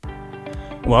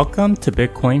Welcome to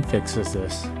Bitcoin Fixes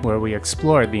This, where we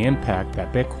explore the impact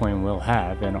that Bitcoin will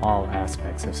have in all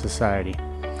aspects of society.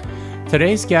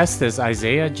 Today's guest is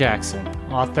Isaiah Jackson,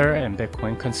 author and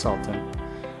Bitcoin consultant.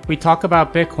 We talk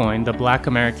about Bitcoin, the Black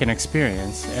American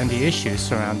experience, and the issues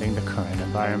surrounding the current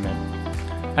environment.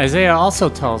 Isaiah also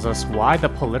tells us why the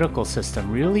political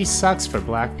system really sucks for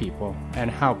Black people and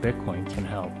how Bitcoin can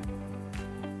help.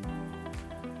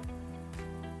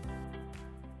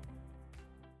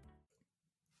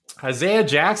 Isaiah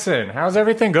Jackson, how's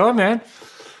everything going, man?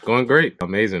 Going great.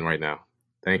 Amazing right now.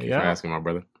 Thank you for asking, my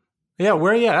brother. Yeah,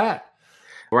 where are you at?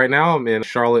 Right now, I'm in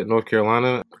Charlotte, North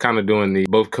Carolina. Kind of doing the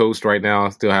both coast right now.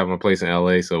 Still have my place in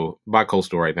LA, so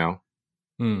bi-coastal right now.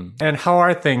 And how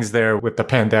are things there with the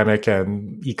pandemic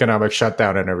and economic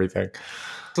shutdown and everything?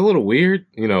 It's a little weird.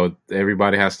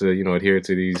 Everybody has to, adhere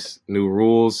to these new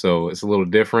rules, so it's a little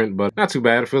different, but not too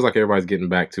bad. It feels like everybody's getting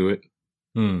back to it.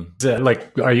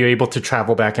 Are you able to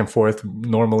travel back and forth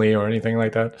normally or anything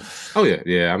like that? Oh, yeah.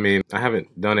 Yeah. I mean, I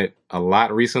haven't done it a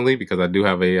lot recently because I do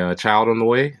have a child on the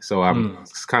way. So I'm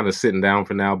kind of sitting down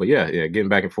for now. But yeah, getting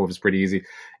back and forth is pretty easy.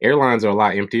 Airlines are a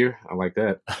lot emptier. I like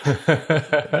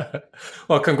that.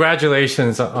 Well,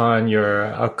 congratulations on your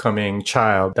upcoming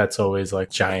child. That's always like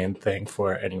a giant thing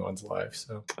for anyone's life.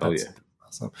 So that's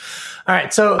awesome. All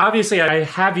right. So obviously I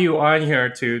have you on here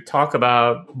to talk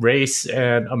about race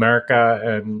and America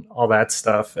and all that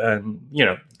stuff and,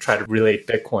 try to relate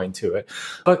Bitcoin to it.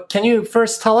 But can you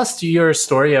first tell us your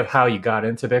story of how you got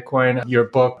into Bitcoin? Your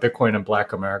book, Bitcoin and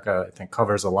Black America, I think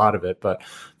covers a lot of it. But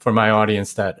for my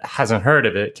audience that hasn't heard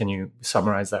of it, can you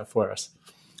summarize that for us?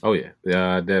 Oh,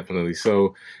 yeah, definitely.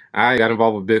 So I got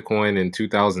involved with Bitcoin in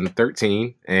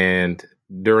 2013 and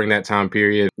during that time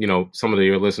period, some of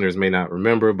your listeners may not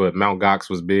remember, but Mt.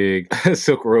 Gox was big.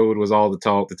 Silk Road was all the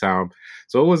talk at the time.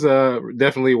 So it was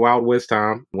definitely Wild West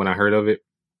time when I heard of it.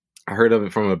 I heard of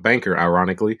it from a banker,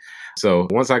 ironically. So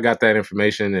once I got that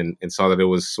information and saw that it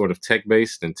was sort of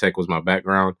tech-based and tech was my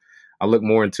background, I looked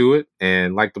more into it.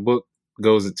 And like the book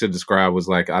goes to describe, was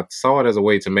like I saw it as a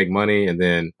way to make money. And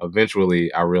then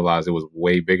eventually I realized it was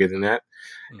way bigger than that.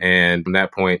 And from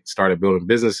that point, started building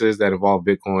businesses that involved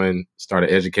Bitcoin,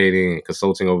 started educating and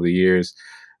consulting over the years,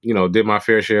 did my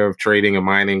fair share of trading and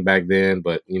mining back then,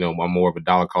 but, I'm more of a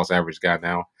dollar cost average guy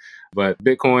now. But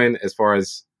Bitcoin, as far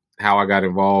as how I got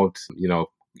involved,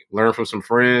 learned from some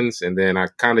friends. And then I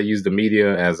kind of used the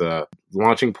media as a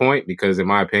launching point because in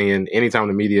my opinion, anytime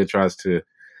the media tries to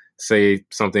say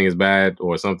something is bad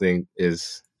or something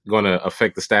is going to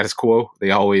affect the status quo,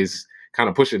 they always kind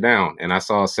of push it down. And I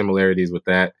saw similarities with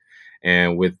that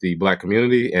and with the Black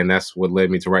community. And that's what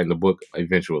led me to writing the book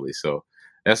eventually. So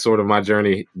that's sort of my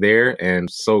journey there.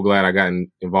 And so glad I got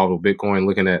involved with Bitcoin,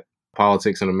 looking at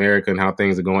politics in America and how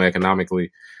things are going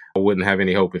economically. I wouldn't have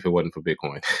any hope if it wasn't for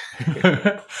Bitcoin.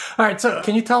 All right. So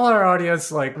can you tell our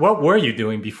audience, what were you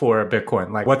doing before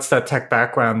Bitcoin? What's the tech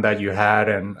background that you had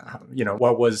and,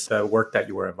 what was the work that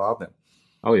you were involved in?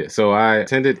 Oh, yeah. So I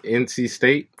attended NC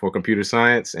State for computer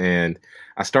science, and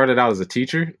I started out as a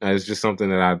teacher. It's just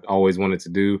something that I always wanted to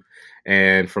do.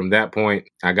 And from that point,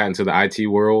 I got into the IT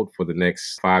world for the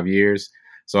next 5 years.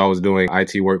 So I was doing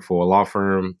IT work for a law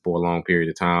firm for a long period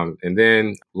of time, and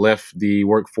then left the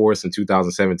workforce in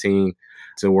 2017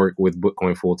 to work with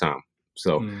Bitcoin full time.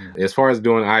 So as far as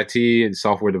doing IT and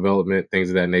software development, things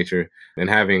of that nature, and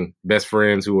having best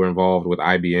friends who were involved with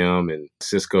IBM and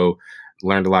Cisco,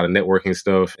 learned a lot of networking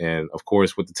stuff. And of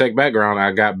course, with the tech background,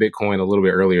 I got Bitcoin a little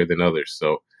bit earlier than others.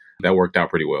 So that worked out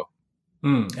pretty well.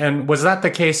 And was that the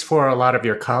case for a lot of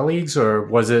your colleagues, or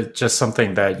was it just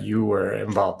something that you were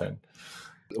involved in?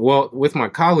 Well, with my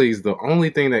colleagues, the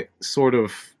only thing that sort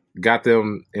of got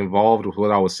them involved with what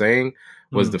I was saying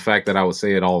was the fact that I would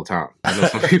say it all the time. I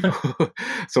know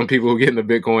some people who get into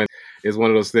Bitcoin, is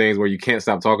one of those things where you can't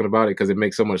stop talking about it because it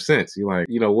makes so much sense. You're like,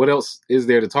 what else is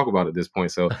there to talk about at this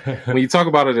point? So when you talk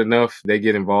about it enough, they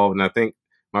get involved. And I think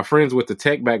my friends with the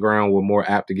tech background were more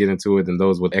apt to get into it than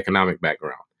those with economic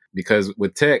background. Because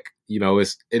with tech,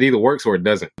 it either works or it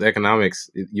doesn't. The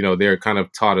economics, they're kind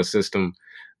of taught a system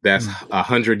that's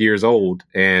 100 years old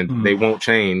and they won't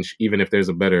change even if there's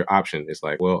a better option. It's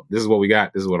like, well, this is what we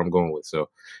got. This is what I'm going with. So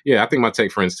yeah, I think my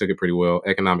tech friends took it pretty well.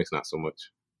 Economics, not so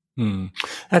much.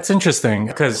 That's interesting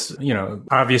because,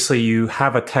 obviously you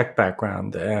have a tech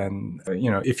background and,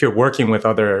 if you're working with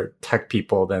other tech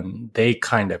people, then they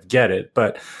kind of get it.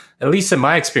 But at least in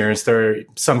my experience, there are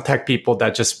some tech people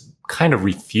that just kind of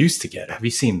refuse to get it. Have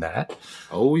you seen that?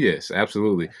 Oh, yes,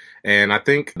 absolutely. And I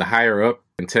think the higher up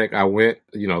in tech I went,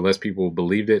 less people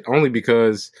believed it, only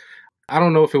because I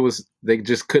don't know if it was they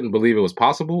just couldn't believe it was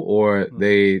possible or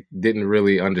they didn't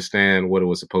really understand what it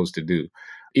was supposed to do.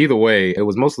 Either way, it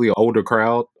was mostly an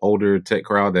older tech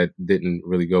crowd that didn't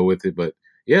really go with it. But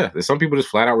yeah, some people just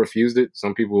flat out refused it.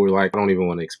 Some people were like, I don't even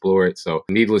want to explore it. So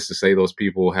needless to say, those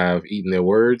people have eaten their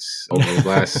words over the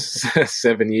last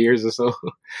 7 years or so.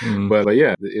 But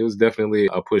yeah, it was definitely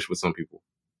a push with some people.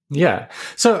 Yeah.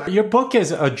 So your book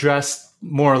is addressed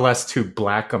more or less to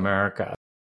Black America.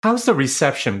 How's the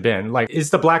reception been? Like, is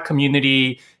the Black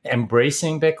community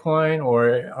embracing Bitcoin,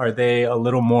 or are they a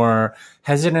little more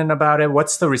hesitant about it?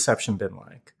 What's the reception been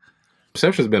like?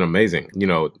 Reception's been amazing.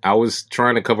 I was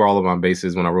trying to cover all of my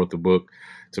bases when I wrote the book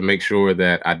to make sure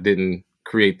that I didn't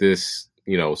create this,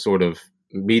 sort of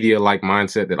media-like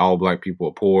mindset that all Black people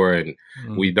are poor and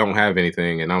we don't have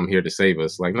anything and I'm here to save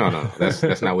us. Like, no,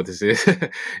 that's not what this is.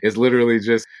 It's literally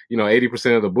just,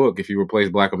 80% of the book. If you replace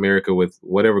Black America with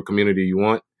whatever community you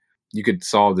want, you could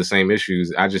solve the same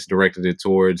issues. I just directed it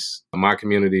towards my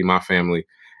community, my family.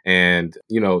 And,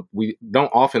 we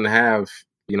don't often have,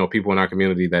 people in our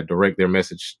community that direct their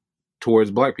message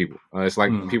towards Black people. It's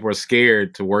like people are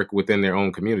scared to work within their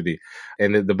own community.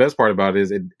 And the best part about it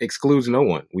is it excludes no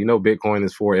one. We know Bitcoin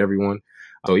is for everyone.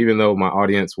 So even though my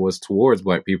audience was towards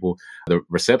Black people, the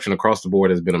reception across the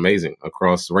board has been amazing,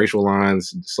 across racial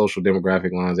lines, social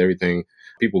demographic lines, everything.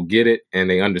 People get it and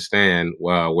they understand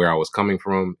where I was coming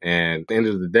from. And at the end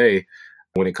of the day,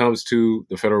 when it comes to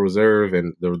the Federal Reserve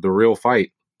and the real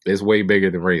fight, it's way bigger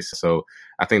than race. So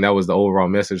I think that was the overall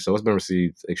message. So it's been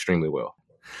received extremely well.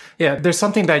 Yeah, there's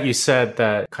something that you said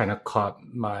that kind of caught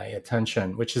my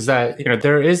attention, which is that,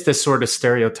 there is this sort of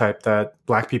stereotype that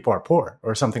Black people are poor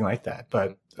or something like that.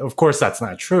 But of course, that's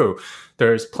not true.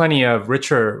 There's plenty of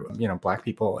richer, Black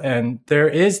people. And there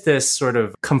is this sort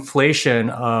of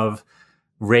conflation of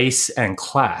race and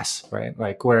class, right?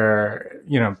 Like where,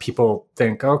 people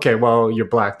think, okay, well, you're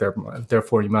Black,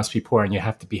 therefore you must be poor and you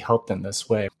have to be helped in this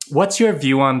way. What's your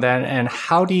view on that? And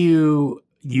how do you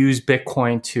use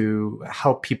Bitcoin to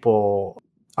help people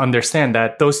understand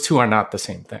that those two are not the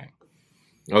same thing?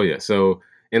 Oh, yeah. So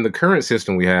in the current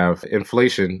system we have,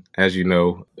 inflation, as you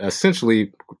know,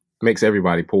 essentially makes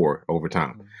everybody poor over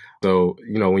time. So,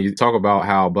 when you talk about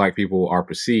how Black people are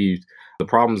perceived, the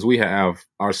problems we have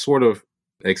are sort of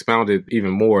expounded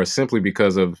even more simply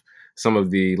because of some of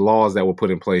the laws that were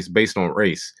put in place based on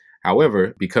race.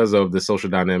 However, because of the social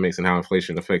dynamics and how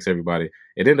inflation affects everybody,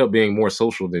 it ended up being more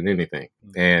social than anything.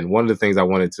 And one of the things I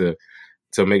wanted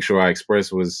to make sure I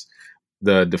expressed was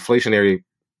the deflationary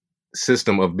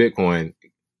system of Bitcoin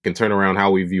can turn around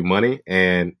how we view money.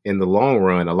 And in the long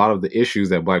run, a lot of the issues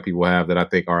that Black people have that I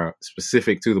think are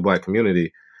specific to the Black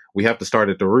community, we have to start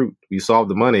at the root. You solve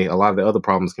the money, a lot of the other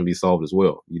problems can be solved as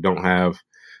well. You don't have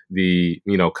the,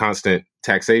 constant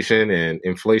taxation and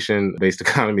inflation-based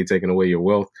economy taking away your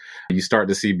wealth. You start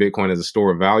to see Bitcoin as a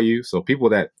store of value. So people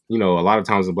that, a lot of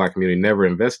times the Black community never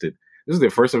invested, this is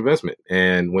their first investment.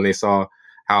 And when they saw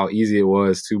how easy it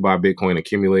was to buy Bitcoin,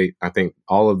 accumulate, I think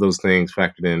all of those things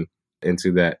factored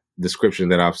into that description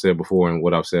that I've said before and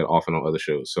what I've said often on other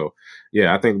shows. So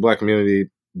yeah, I think the Black community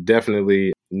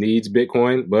definitely needs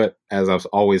Bitcoin, but as I've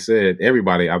always said,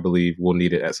 everybody, I believe, will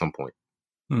need it at some point.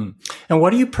 And what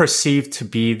do you perceive to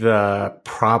be the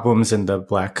problems in the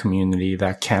Black community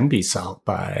that can be solved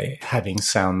by having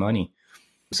sound money?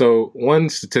 So one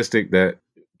statistic that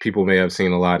people may have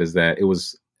seen a lot is that it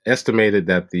was estimated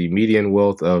that the median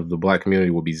wealth of the Black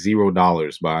community will be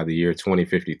 $0 by the year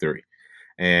 2053.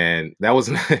 And that was,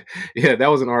 that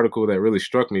was an article that really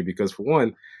struck me because, for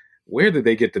one, where did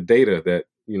they get the data that,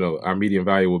 our median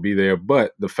value will be there?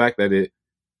 But the fact that it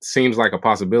seems like a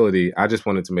possibility, I just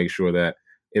wanted to make sure that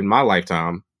in my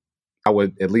lifetime, I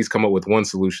would at least come up with one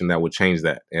solution that would change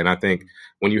that. And I think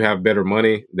when you have better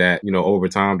money that, over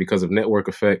time, because of network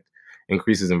effect,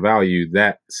 increases in value,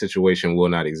 that situation will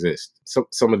not exist. So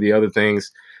some of the other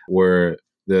things were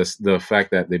the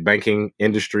fact that the banking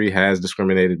industry has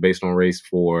discriminated based on race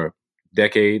for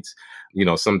decades.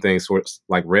 Some things sort of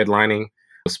like redlining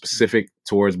was specific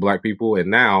towards Black people. And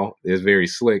now it's very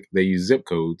slick. They use zip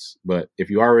codes. But if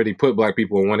you already put Black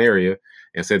people in one area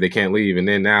and said they can't leave, and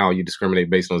then now you discriminate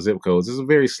based on zip codes, it's a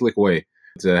very slick way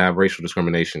to have racial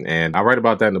discrimination. And I write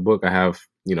about that in the book. I have,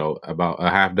 about a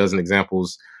half dozen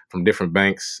examples from different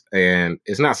banks. And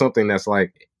it's not something that's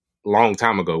like long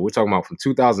time ago. We're talking about from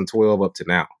 2012 up to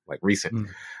now, like recent.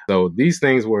 So these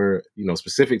things were,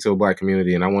 specific to the Black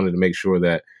community. And I wanted to make sure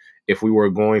that if we were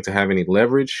going to have any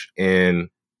leverage in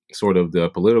sort of the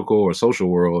political or social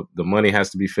world, the money has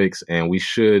to be fixed, and we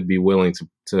should be willing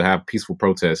to have peaceful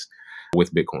protests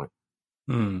with Bitcoin.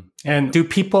 And do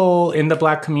people in the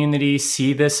Black community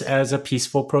see this as a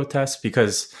peaceful protest?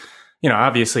 Because,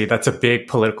 obviously that's a big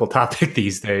political topic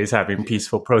these days, having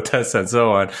peaceful protests and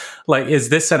so on. Like, is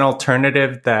this an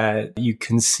alternative that you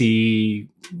can see,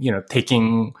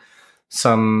 taking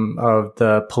some of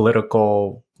the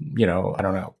political, I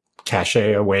don't know,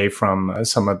 cachet away from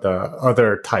some of the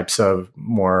other types of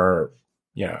more,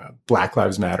 Black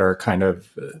Lives Matter kind of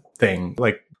thing?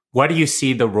 Like, what do you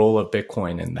see the role of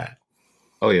Bitcoin in that?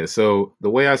 Oh, yeah. So the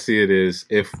way I see it is,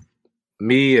 if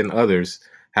me and others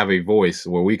have a voice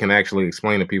where we can actually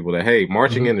explain to people that, hey,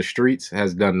 marching in the streets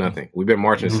has done nothing. We've been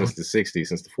marching since the 60s,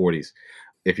 since the 40s.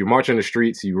 If you march in the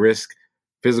streets, you risk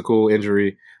physical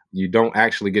injury. You don't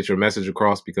actually get your message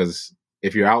across, because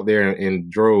if you're out there in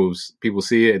droves, people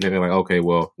see it and then they're like, okay,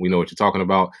 well, we know what you're talking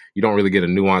about. You don't really get a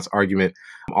nuanced argument.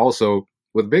 Also,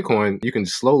 with Bitcoin, you can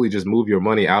slowly just move your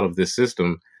money out of this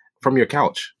system from your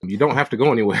couch. You don't have to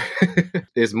go anywhere.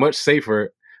 It's much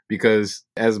safer, because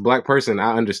as a Black person,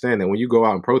 I understand that when you go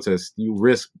out and protest, you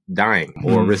risk dying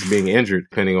or risk being injured,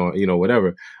 depending on,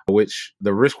 whatever, which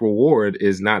the risk reward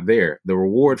is not there. The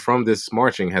reward from this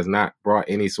marching has not brought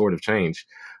any sort of change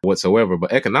whatsoever.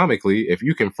 But economically, if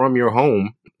you can, from your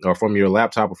home or from your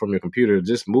laptop or from your computer,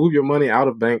 just move your money out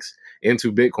of banks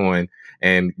into Bitcoin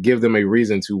and give them a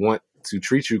reason to want to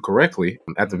treat you correctly,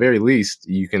 at the very least,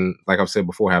 you can, like I've said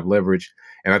before, have leverage.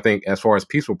 And I think as far as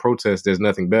peaceful protest, there's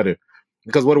nothing better.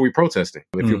 Because what are we protesting?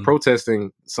 If you're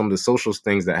protesting some of the social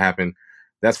things that happen,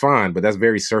 that's fine, but that's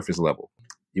very surface level.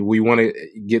 We want to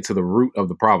get to the root of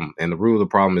the problem. And the root of the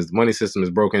problem is the money system is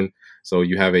broken. So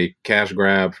you have a cash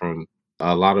grab from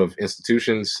a lot of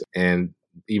institutions. And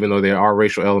even though there are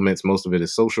racial elements, most of it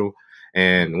is social.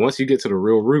 And once you get to the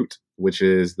real root, which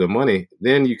is the money,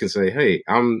 then you can say, hey,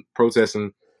 I'm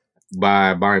protesting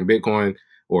by buying Bitcoin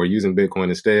or using Bitcoin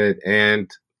instead.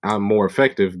 And I'm more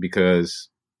effective because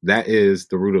that is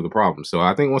the root of the problem. So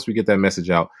I think once we get that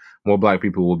message out, more Black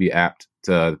people will be apt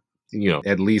to,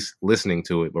 at least listening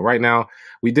to it. But right now,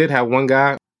 we did have one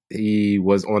guy. He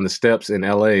was on the steps in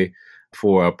LA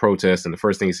for a protest. And the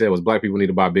first thing he said was, Black people need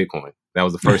to buy Bitcoin. That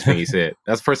was the first thing he said.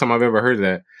 That's the first time I've ever heard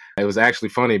that. It was actually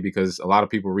funny because a lot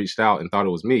of people reached out and thought it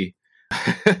was me.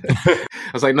 I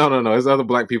was like, no. There's other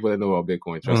Black people that know about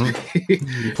Bitcoin. Trust me.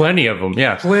 Plenty of them.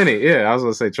 Yeah. Plenty. Yeah. I was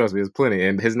going to say, trust me, there's plenty.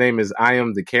 And his name is I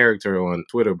Am the Character on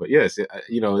Twitter. But yes,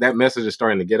 that message is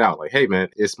starting to get out. Like, hey, man,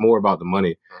 it's more about the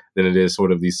money than it is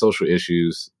sort of these social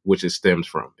issues, which it stems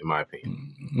from, in my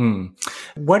opinion.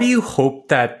 What do you hope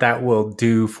that will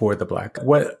do for the Black?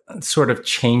 What sort of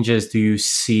changes do you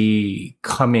see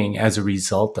coming as a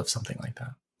result of something like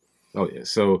that? Oh, yeah.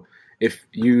 So if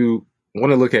you want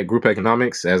to look at group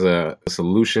economics as a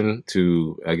solution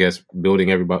to, I guess, building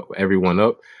everyone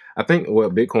up, I think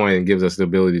what Bitcoin gives us the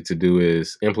ability to do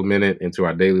is implement it into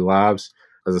our daily lives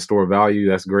as a store of value.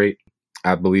 That's great.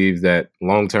 I believe that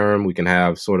long term, we can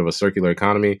have sort of a circular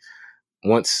economy.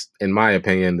 Once, in my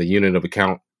opinion, the unit of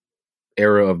account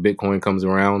era of Bitcoin comes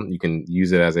around, you can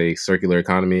use it as a circular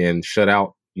economy and shut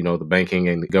out, the banking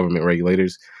and the government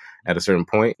regulators at a certain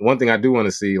point. One thing I do want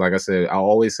to see, like I said, I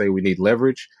always say we need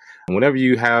leverage. Whenever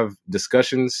you have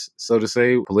discussions, so to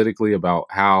say, politically about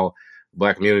how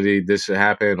Black community, this should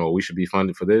happen or we should be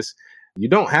funded for this, you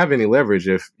don't have any leverage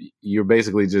if you're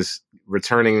basically just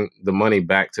returning the money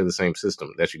back to the same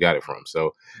system that you got it from.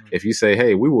 So if you say,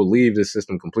 hey, we will leave this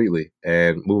system completely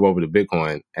and move over to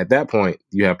Bitcoin, at that point,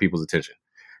 you have people's attention.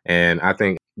 And I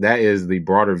think that is the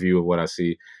broader view of what I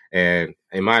see. And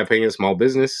in my opinion, small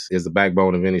business is the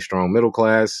backbone of any strong middle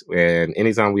class. And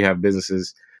anytime we have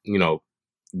businesses,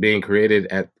 being created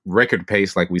at record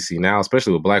pace like we see now,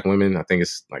 especially with Black women, I think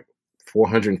it's like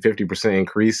 450%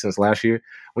 increase since last year.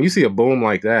 When you see a boom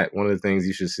like that, one of the things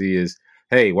you should see is,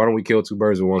 hey, why don't we kill two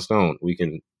birds with one stone? We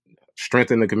can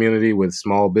strengthen the community with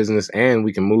small business and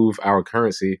we can move our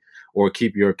currency or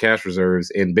keep your cash reserves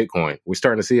in Bitcoin. We're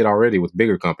starting to see it already with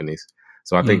bigger companies.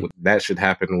 So I think that should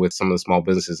happen with some of the small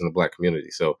businesses in the Black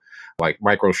community. So like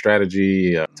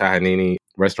MicroStrategy, Tahanini,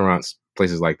 restaurants,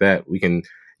 places like that, we can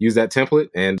use that template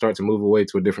and start to move away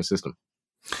to a different system.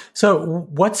 So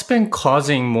what's been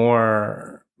causing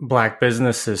more Black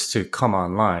businesses to come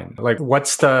online? Like,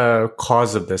 what's the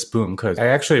cause of this boom? Because I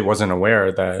actually wasn't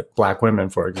aware that Black women,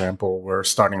 for example, were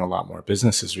starting a lot more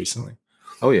businesses recently.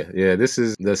 Oh, yeah. Yeah. This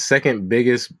is the second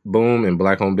biggest boom in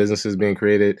Black-owned businesses being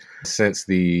created since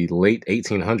the late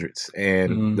 1800s.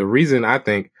 And the reason, I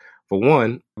think, for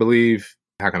one,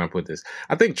 how can I put this?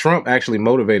 I think Trump actually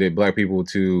motivated Black people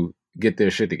to get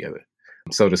their shit together,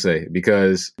 so to say,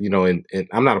 because, and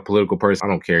I'm not a political person.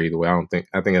 I don't care either way. I think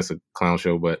that's a clown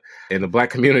show, but in the Black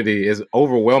community is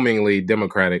overwhelmingly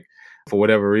Democratic. for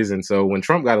whatever reason. So when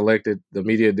Trump got elected, the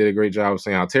media did a great job of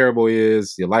saying how terrible he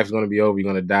is. Your life's going to be over.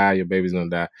 You're going to die. Your baby's going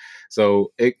to die.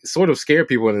 So it sort of scared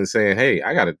people into saying, hey,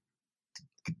 I got to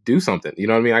do something. You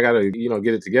know what I mean? I got to,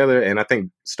 get it together. And I think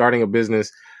starting a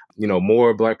business,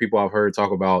 more Black people I've heard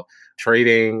talk about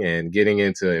trading and getting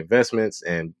into investments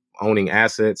and owning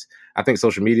assets. I think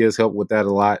social media has helped with that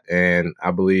a lot. And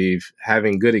I believe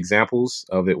having good examples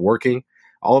of it working,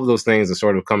 all of those things are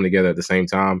sort of coming together at the same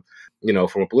time.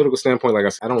 From a political standpoint, like I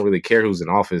said, I don't really care who's in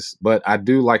office, but I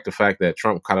do like the fact that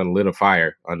Trump kind of lit a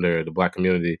fire under the Black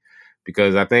community,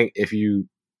 because I think if you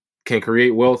can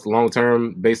create wealth long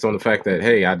term based on the fact that,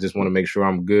 hey, I just want to make sure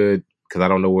I'm good because I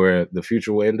don't know where the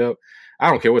future will end up. I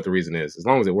don't care what the reason is, as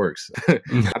long as it works.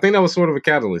 I think that was sort of a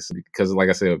catalyst because, like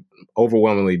I said,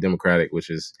 overwhelmingly Democratic, which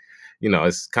is,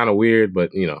 it's kind of weird, but,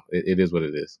 it is what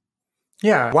it is.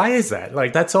 Yeah. Why is that?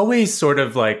 Like, that's always sort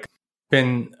of like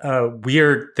been a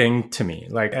weird thing to me.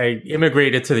 Like, I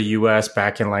immigrated to the US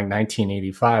back in like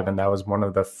 1985, and that was one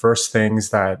of the first things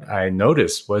that I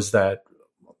noticed was that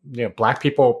Black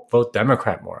people vote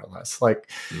Democrat more or less. Like,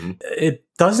 it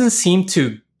doesn't seem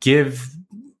to give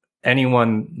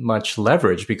anyone much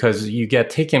leverage because you get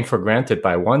taken for granted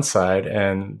by one side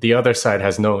and the other side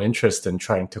has no interest in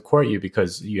trying to court you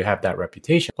because you have that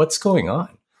reputation. What's going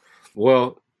on?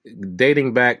 Well,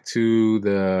 dating back to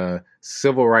the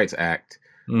Civil Rights Act,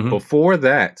 before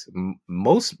that,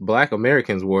 most Black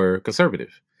Americans were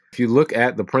conservative. If you look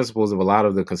at the principles of a lot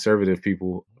of the conservative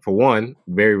people, for one,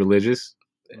 very religious.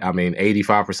 I mean,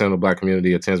 85% of the Black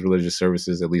community attends religious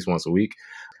services at least once a week.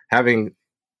 Having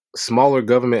smaller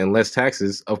government and less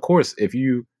taxes, of course, if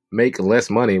you make less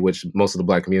money, which most of the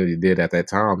Black community did at that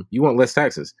time, you want less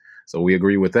taxes. So we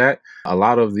agree with that. A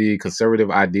lot of the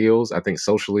conservative ideals, I think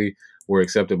socially, were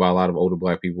accepted by a lot of older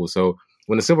Black people. So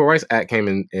when the Civil Rights Act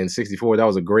came in 64, that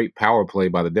was a great power play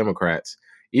by the Democrats.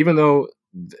 Even though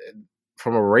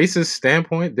from a racist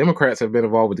standpoint, Democrats have been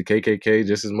involved with the KKK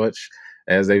just as much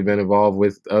as they've been involved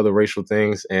with other racial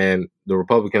things. And the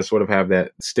Republicans sort of have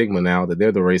that stigma now that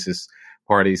they're the racist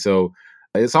party. So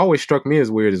it's always struck me as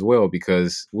weird as well,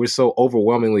 because we're so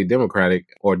overwhelmingly Democrat.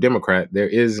 There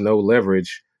is no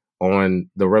leverage on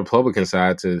the Republican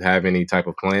side to have any type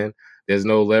of plan. There's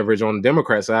no leverage on the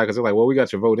Democrat side because they're like, well, we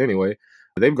got your vote anyway.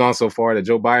 They've gone so far that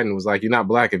Joe Biden was like, you're not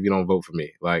Black if you don't vote for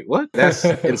me. Like, what? That's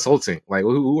insulting. Like,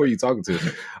 who are you talking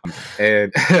to?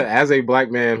 And as a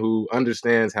Black man who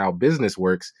understands how business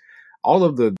works, all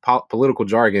of the political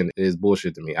jargon is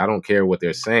bullshit to me. I don't care what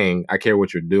they're saying. I care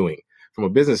what you're doing. From a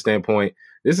business standpoint,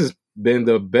 this has been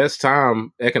the best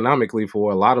time economically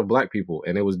for a lot of Black people.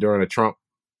 And it was during a Trump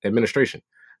administration.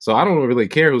 So I don't really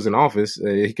care who's in office.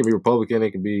 He can be Republican.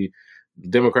 It can be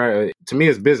Democrat. To me,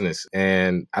 it's business.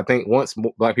 And I think once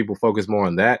Black people focus more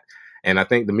on that, and I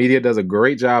think the media does a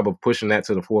great job of pushing that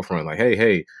to the forefront. Like,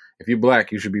 hey, if you're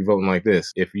Black, you should be voting like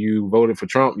this. If you voted for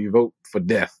Trump, you vote for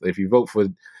death. If you vote for,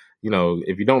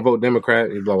 if you don't vote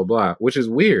Democrat, blah, blah, blah, which is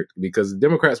weird because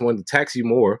Democrats want to tax you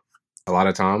more a lot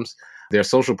of times. Their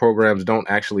social programs don't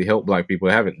actually help Black people.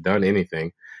 They haven't done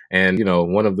anything. And,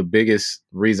 one of the biggest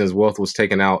reasons wealth was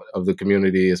taken out of the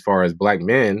community as far as Black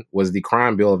men was the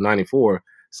crime bill of 94,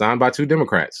 signed by two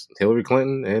Democrats, Hillary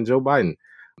Clinton and Joe Biden.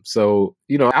 So,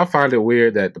 I find it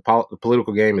weird that the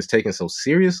political game is taken so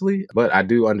seriously, but I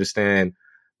do understand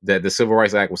that the Civil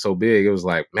Rights Act was so big. It was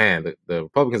like, man, the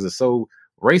Republicans are so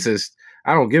racist.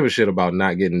 I don't give a shit about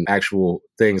not getting actual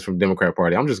things from the Democrat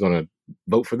Party. I'm just going to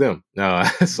vote for them.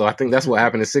 So I think that's what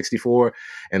happened in 64.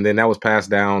 And then that was passed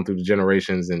down through the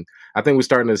generations. And I think we're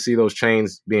starting to see those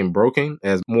chains being broken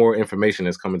as more information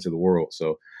has come into the world.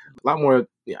 So a lot more,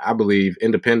 I believe,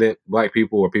 independent Black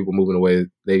people or people moving away,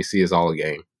 they see it's all a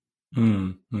game.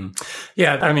 Mm-hmm.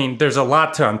 Yeah, I mean, there's a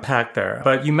lot to unpack there.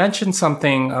 But you mentioned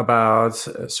something about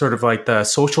sort of like the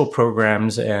social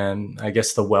programs and I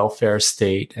guess the welfare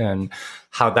state and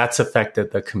how that's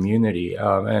affected the community.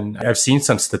 And I've seen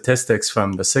some statistics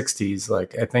from the 60s.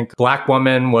 Like, I think Black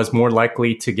woman was more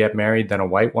likely to get married than a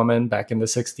white woman back in the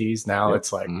 60s. Now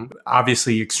it's like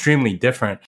obviously extremely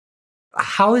different.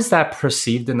 How is that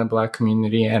perceived in the Black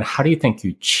community? And how do you think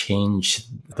you change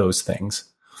those things?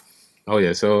 Oh,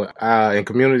 yeah. So in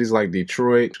communities like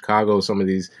Detroit, Chicago, some of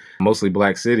these mostly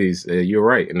Black cities, you're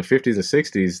right. In the 50s and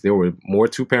 60s, there were more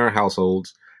two-parent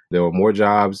households. There were more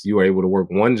jobs. You were able to work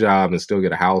one job and still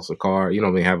get a house, a car,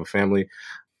 have a family.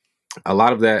 A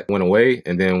lot of that went away.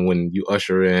 And then when you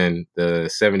usher in the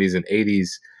 70s and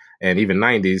 80s and even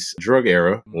 90s drug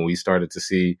era, when we started to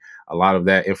see a lot of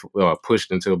that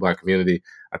pushed into the Black community,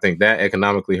 I think that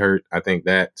economically hurt. I think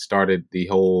that started the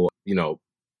whole,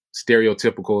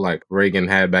 stereotypical, like Reagan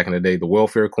had back in the day, the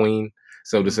welfare queen,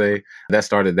 so to say. That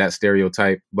started that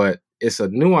stereotype. But it's a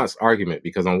nuanced argument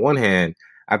because on one hand,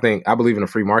 I believe in a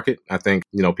free market. I think,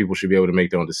 people should be able to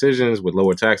make their own decisions with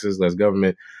lower taxes, less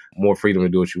government, more freedom to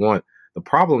do what you want. The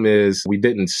problem is we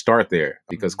didn't start there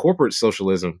because corporate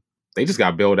socialism, they just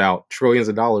got bailed out trillions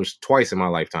of dollars twice in my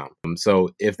lifetime. So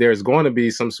if there's going to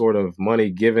be some sort of money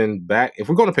given back, if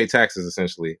we're going to pay taxes,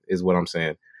 essentially, is what I'm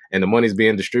saying, and the money's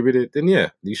being distributed, then yeah,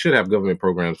 you should have government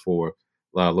programs for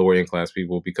lower income class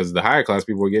people because the higher class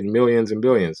people are getting millions and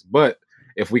billions. But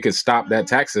if we could stop that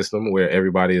tax system where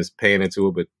everybody is paying into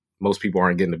it, but most people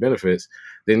aren't getting the benefits,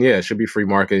 then yeah, it should be free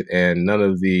market and none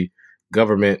of the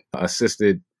government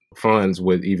assisted funds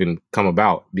would even come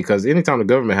about, because anytime the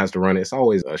government has to run it, it's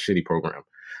always a shitty program.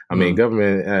 I mean,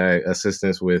 government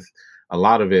assistance with a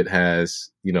lot of it has,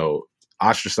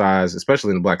 ostracized,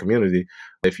 especially in the Black community.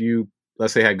 If you,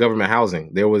 let's say, had government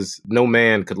housing, there was no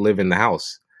man could live in the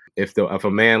house. If a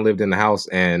man lived in the house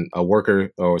and a worker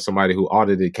or somebody who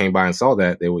audited came by and saw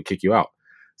that, they would kick you out.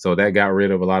 So that got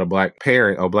rid of a lot of Black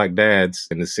Black dads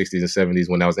in the 60s and 70s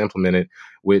when that was implemented,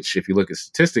 which if you look at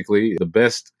statistically, the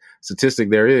best statistic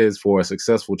there is for a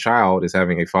successful child is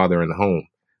having a father in the home.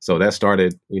 So that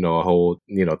started, a whole,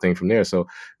 thing from there. So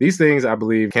these things, I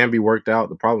believe, can be worked out.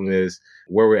 The problem is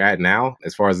where we're at now,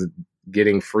 as far as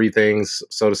getting free things,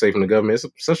 so to say, from the government,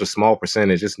 it's such a small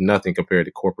percentage. It's nothing compared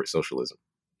to corporate socialism.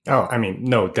 Oh, I mean,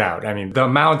 no doubt. I mean, the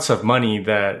amounts of money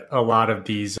that a lot of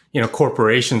these,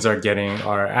 corporations are getting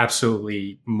are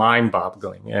absolutely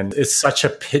mind-boggling. And it's such a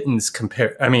pittance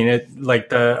like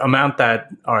the amount that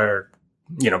are,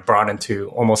 brought into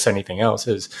almost anything else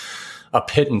is a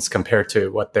pittance compared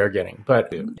to what they're getting.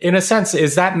 But in a sense,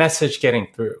 is that message getting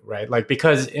through, right? Like,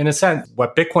 because in a sense,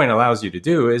 what Bitcoin allows you to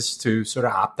do is to sort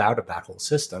of opt out of that whole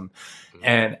system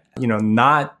and,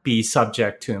 not be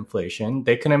subject to inflation.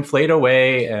 They can inflate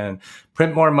away and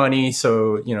print more money.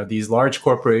 So, these large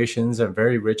corporations and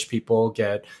very rich people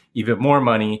get even more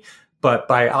money. But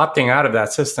by opting out of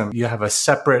that system, you have a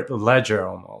separate ledger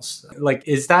almost. Like,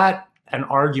 is that an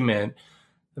argument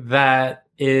that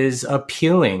is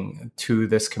appealing to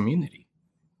this community?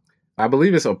 I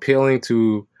believe it's appealing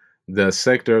to the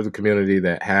sector of the community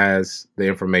that has the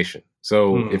information.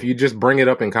 So if you just bring it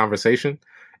up in conversation,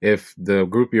 if the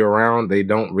group you're around, they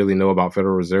don't really know about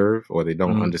Federal Reserve or they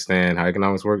don't understand how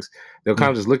economics works, they'll kind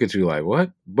of just look at you like,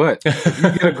 what? But if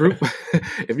you get a group,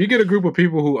 if you get a group of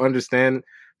people who understand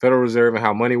Federal Reserve and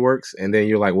how money works, and then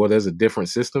you're like, well, there's a different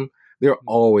system, they're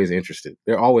always interested.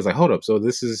 They're always like, hold up. So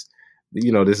this is,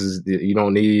 you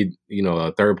don't need,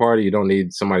 a third party. You don't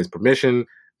need somebody's permission.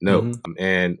 No.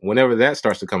 And whenever that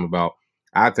starts to come about,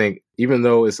 I think even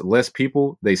though it's less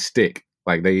people, they stick.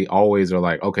 Like they always are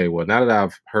like, okay, well, now that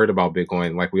I've heard about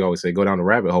Bitcoin, like we always say, go down the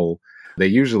rabbit hole. They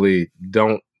usually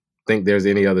don't think there's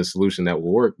any other solution that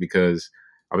will work because,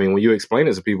 when you explain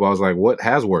it to people, I was like, what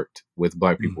has worked with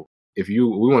Black people? If we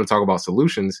want to talk about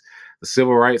solutions, the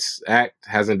Civil Rights Act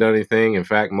hasn't done anything. In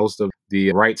fact, most of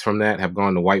the rights from that have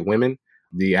gone to white women.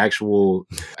 The actual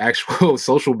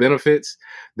social benefits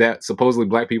that supposedly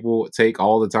Black people take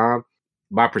all the time,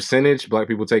 by percentage, Black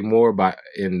people take more,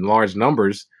 in large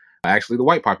numbers. Actually, the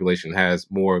white population has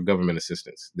more government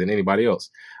assistance than anybody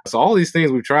else. So all these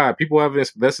things we've tried, people have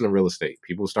invested in real estate.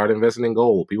 People started investing in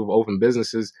gold. People have opened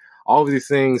businesses. All of these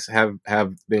things have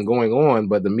been going on,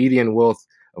 but the median wealth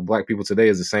of Black people today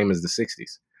is the same as the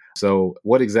 60s. So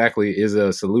what exactly is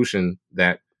a solution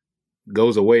that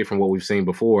goes away from what we've seen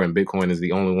before? And Bitcoin is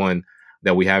the only one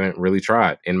that we haven't really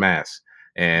tried en masse.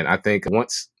 And I think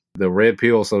once the red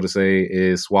pill, so to say,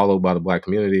 is swallowed by the Black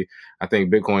community, I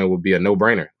think Bitcoin would be a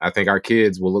no-brainer. I think our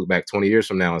kids will look back 20 years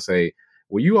from now and say,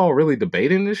 were you all really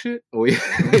debating this shit? Were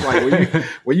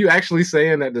you actually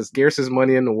saying that the scarcest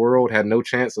money in the world had no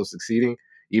chance of succeeding,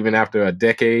 even after a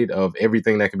decade of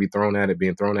everything that could be thrown at it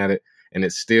being thrown at it, and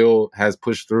it still has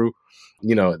pushed through?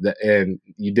 And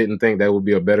you didn't think that would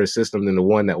be a better system than the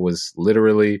one that was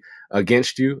literally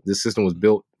against you. This system was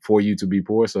built for you to be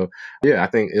poor. So yeah, I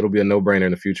think it'll be a no-brainer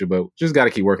in the future, but just got to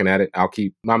keep working at it. I'll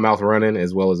keep my mouth running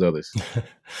as well as others.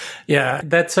 Yeah,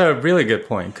 that's a really good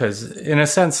point, because in a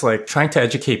sense, like trying to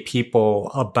educate people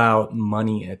about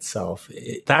money itself,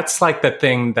 that's like the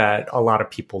thing that a lot of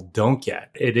people don't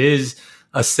get. It is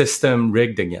a system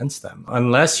rigged against them.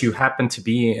 Unless you happen to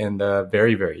be in the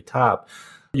very, very top,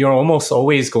 you're almost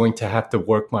always going to have to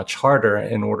work much harder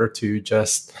in order to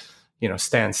just,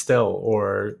 stand still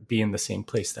or be in the same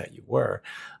place that you were.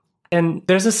 And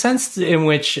there's a sense in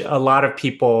which a lot of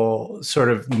people sort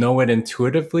of know it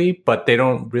intuitively, but they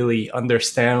don't really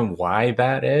understand why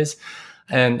that is.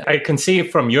 And I can see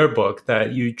from your book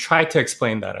that you try to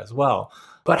explain that as well.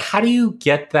 But how do you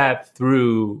get that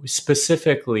through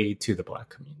specifically to the Black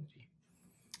community?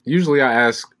 Usually I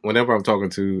ask, whenever I'm talking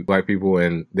to Black people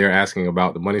and they're asking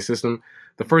about the money system,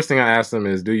 the first thing I ask them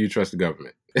is, do you trust the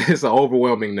government? It's an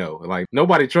overwhelming no. Like,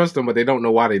 nobody trusts them, but they don't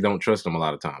know why they don't trust them a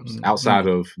lot of times, outside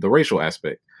of the racial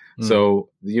aspect. So,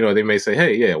 they may say,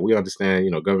 hey, yeah, we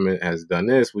understand, government has done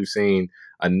this. We've seen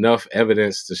enough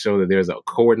evidence to show that there's a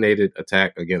coordinated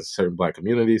attack against certain Black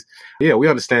communities. Yeah, we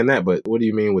understand that, but what do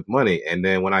you mean with money? And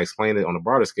then when I explain it on a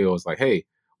broader scale, it's like, hey,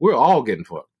 we're all getting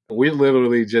fucked. We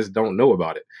literally just don't know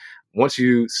about it. Once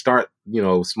you start,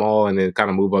 small and then kind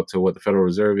of move up to what the Federal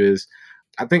Reserve is,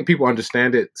 I think people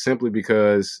understand it simply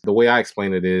because the way I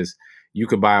explain it is you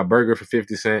could buy a burger for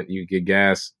 50 cents, you get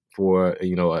gas for,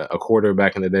 a quarter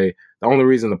back in the day. The only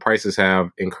reason the prices have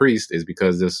increased is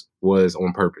because this was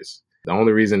on purpose. The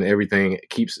only reason everything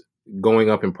keeps going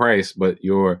up in price, but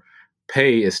your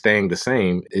pay is staying the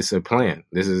same, it's a plan.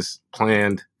 This is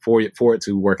planned for it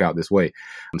to work out this way.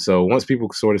 So once people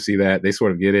sort of see that, they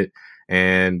sort of get it.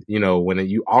 And, when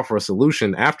you offer a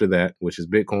solution after that, which is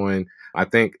Bitcoin, I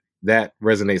think that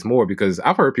resonates more because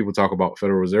I've heard people talk about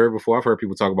Federal Reserve before. I've heard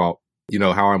people talk about,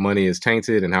 how our money is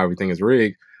tainted and how everything is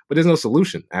rigged, but there's no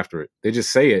solution after it. They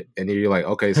just say it. And you're like,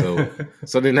 okay,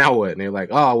 so then now what? And they're like,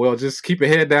 oh, well, just keep your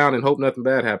head down and hope nothing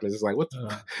bad happens. It's like, what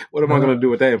am I going to do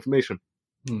with that information?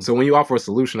 So when you offer a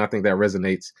solution, I think that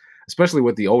resonates, especially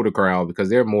with the older crowd, because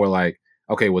they're more like,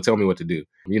 okay, well, tell me what to do.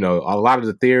 A lot of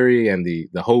the theory and the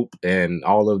hope and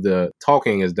all of the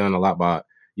talking is done a lot by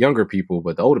younger people,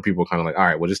 but the older people are kind of like, all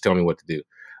right, well, just tell me what to do.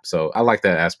 So I like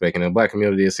that aspect. And in the Black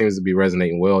community, it seems to be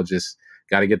resonating well. Just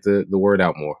got to get the word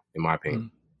out more, in my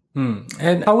opinion.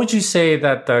 And how would you say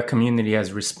that the community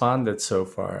has responded so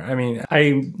far? I mean,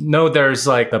 I know there's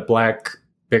like the Black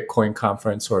Bitcoin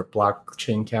conference or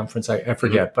blockchain conference. I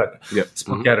forget, but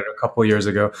spoke at it a couple of years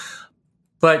ago.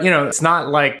 But, it's not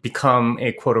like become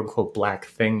a quote unquote Black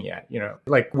thing yet,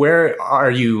 like where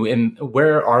are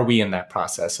we in that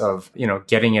process of,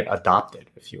 getting it adopted,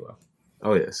 if you will?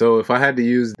 Oh, yeah. So if I had to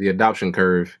use the adoption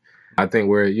curve, I think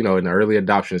we're, in the early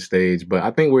adoption stage, but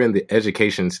I think we're in the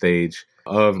education stage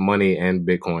of money and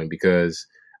Bitcoin because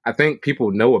I think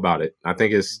people know about it. I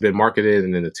think it's been marketed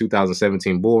and in the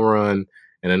 2017 bull run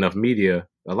and enough media.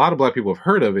 A lot of Black people have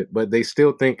heard of it, but they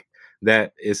still think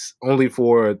that it's only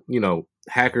for,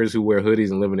 hackers who wear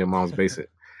hoodies and live in their mom's basement.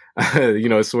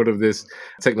 It's sort of this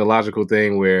technological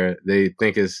thing where they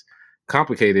think it's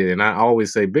complicated. And I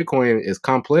always say Bitcoin is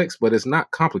complex, but it's not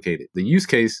complicated. The use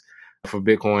case for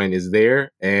Bitcoin is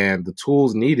there and the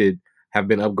tools needed have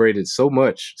been upgraded so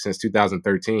much since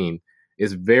 2013.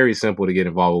 It's very simple to get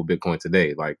involved with Bitcoin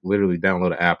today. Like literally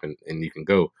download an app and you can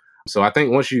go. So I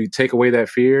think once you take away that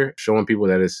fear, showing people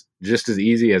that it's just as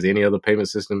easy as any other payment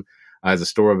system, as a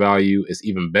store of value, it's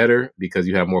even better because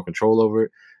you have more control over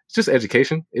it. It's just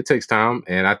education. It takes time.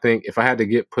 And I think if I had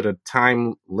to put a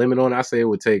time limit on it, I'd say it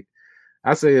would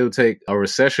take a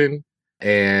recession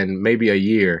and maybe a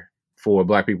year for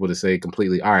Black people to say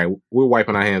completely, all right, we're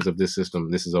wiping our hands of this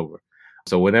system. This is over.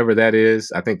 So whenever that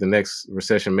is, I think the next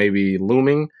recession may be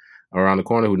looming around the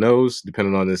corner. Who knows,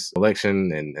 depending on this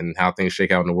election and how things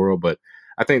shake out in the world. But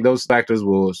I think those factors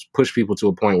will push people to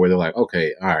a point where they're like,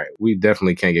 okay, all right, we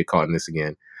definitely can't get caught in this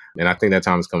again. And I think that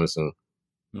time is coming soon.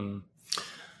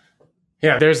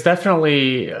 Yeah, there's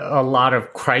definitely a lot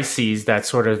of crises that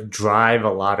sort of drive a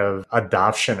lot of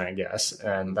adoption, I guess.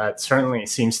 And that certainly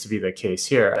seems to be the case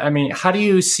here. I mean, how do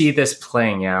you see this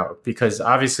playing out? Because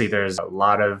obviously there's a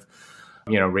lot of,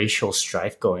 racial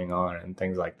strife going on and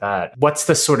things like that. What's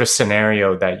the sort of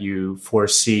scenario that you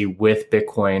foresee with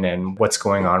Bitcoin and what's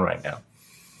going on right now?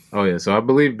 Oh, yeah. So I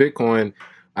believe Bitcoin,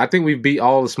 I think we've beat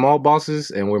all the small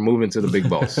bosses and we're moving to the big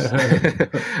boss.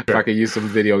 If I could use some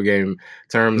video game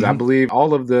terms, I believe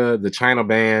all of the China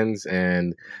bans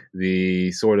and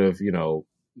the sort of,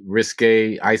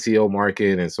 risque ICO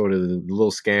market and sort of the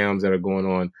little scams that are going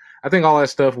on. I think all that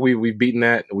stuff, we've beaten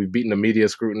that. We've beaten the media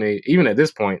scrutiny. Even at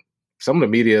this point, some of the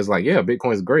media is like, yeah,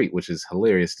 Bitcoin's great, which is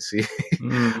hilarious to see.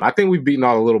 I think we've beaten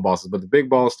all the little bosses, but the big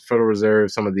boss, the Federal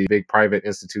Reserve, some of the big private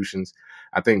institutions,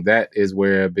 I think that is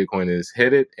where Bitcoin is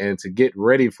headed. And to get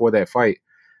ready for that fight,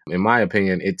 in my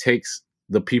opinion, it takes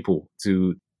the people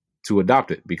to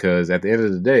adopt it. Because at the end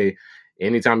of the day,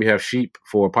 anytime you have sheep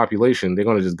for a population, they're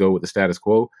going to just go with the status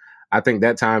quo. I think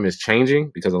that time is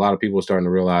changing because a lot of people are starting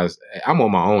to realize I'm on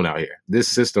my own out here. This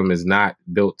system is not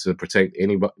built to protect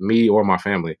anybody, me or my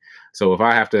family. So if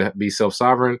I have to be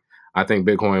self-sovereign, I think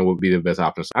Bitcoin would be the best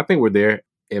option. So I think we're there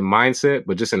in mindset,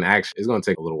 but just in action, it's going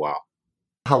to take a little while.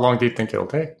 How long do you think it'll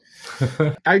take?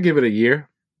 I'd give it a year.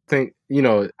 I think,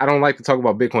 I don't like to talk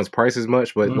about Bitcoin's price as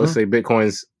much, but let's say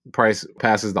Bitcoin's price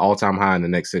passes the all-time high in the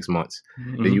next 6 months.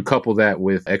 Then you couple that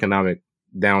with economic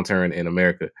downturn in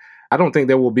America. I don't think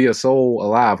there will be a soul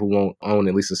alive who won't own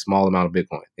at least a small amount of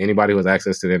Bitcoin. Anybody who has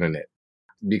access to the internet.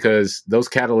 Because those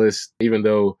catalysts, even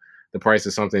though the price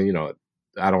is something,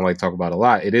 I don't like to talk about a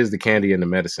lot, it is the candy and the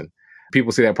medicine.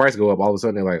 People see that price go up, all of a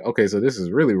sudden they're like, okay, so this is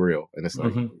really real. And it's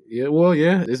like,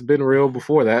 yeah, it's been real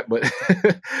before that, but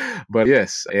but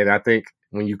yes. And I think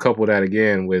when you couple that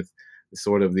again with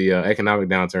sort of the economic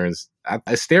downturns,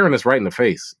 it's staring us right in the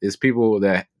face. It's people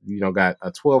that, got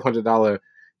a $1,200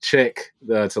 check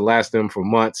to last them for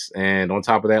months. And on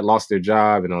top of that, lost their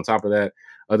job. And on top of that,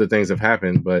 other things have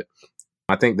happened. But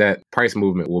I think that price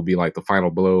movement will be like the final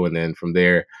blow. And then from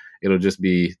there, it'll just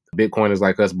be Bitcoiners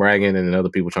like us bragging and then other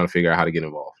people trying to figure out how to get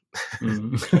involved.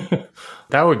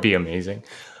 That would be amazing.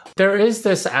 There is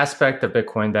this aspect of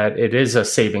Bitcoin that it is a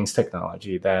savings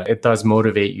technology, that it does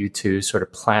motivate you to sort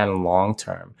of plan long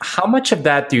term. How much of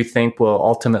that do you think will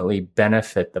ultimately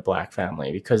benefit the Black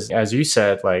family? Because as you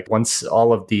said, like once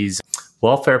all of these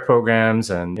welfare programs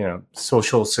and,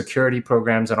 social security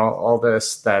programs and all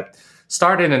this that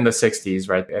started in the 60s,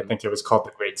 right? I think it was called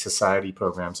the Great Society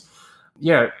programs.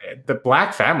 Yeah, the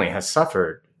Black family has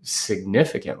suffered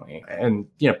significantly. And,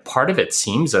 part of it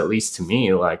seems, at least to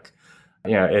me, like,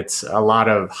 it's a lot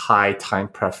of high time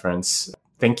preference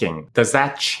thinking. Does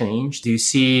that change? Do you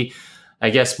see, I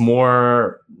guess,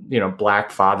 more,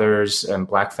 Black fathers and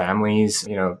Black families,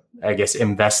 I guess,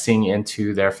 investing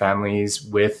into their families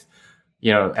with,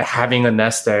 having a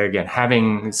nest egg and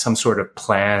having some sort of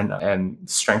plan and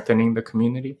strengthening the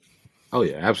community? Oh,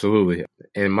 yeah, absolutely.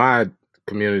 In my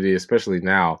community, especially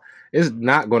now, it's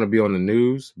not going to be on the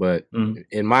news, but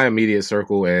in my immediate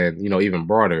circle and, even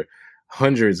broader,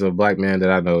 hundreds of Black men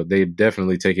that I know, they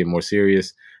definitely take it more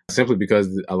serious simply because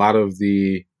a lot of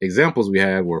the examples we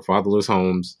had were fatherless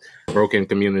homes, broken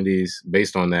communities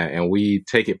based on that. And we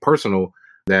take it personal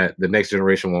that the next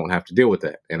generation won't have to deal with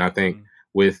that. And I think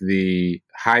with the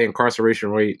high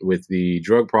incarceration rate, with the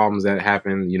drug problems that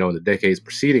happened, in the decades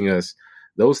preceding us,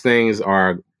 those things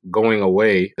are going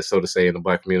away, so to say, in the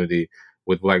Black community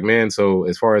with Black men. So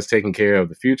as far as taking care of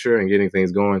the future and getting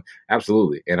things going,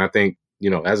 absolutely. And I think,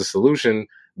 as a solution,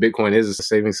 Bitcoin is a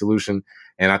saving solution.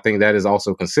 And I think that is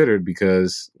also considered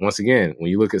because, once again, when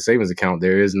you look at savings account,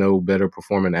 there is no better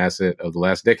performing asset of the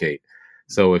last decade.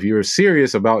 So if you're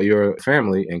serious about your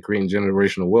family and creating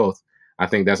generational wealth, I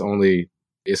think it's only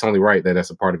right that that's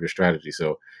a part of your strategy.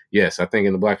 So yes, I think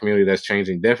in the Black community that's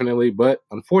changing definitely, but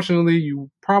unfortunately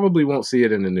you probably won't see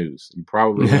it in the news. You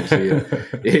probably won't see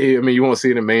it. I mean, you won't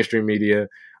see it in mainstream media.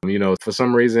 For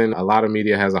some reason, a lot of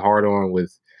media has a hard on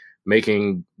with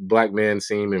making Black men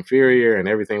seem inferior and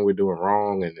everything we're doing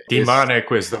wrong. And demonic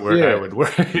was the word I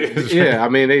would use. Yeah, I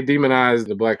mean, they demonize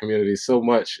the Black community so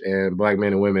much, and Black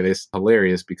men and women. It's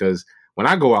hilarious because when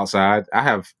I go outside, I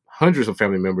have hundreds of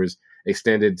family members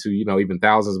extended to, even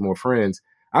thousands more friends.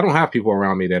 I don't have people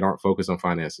around me that aren't focused on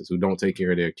finances, who don't take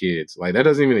care of their kids. Like, that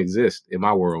doesn't even exist in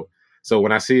my world. So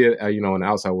when I see it, in the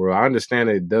outside world, I understand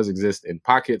that it does exist in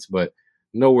pockets, but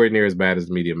nowhere near as bad as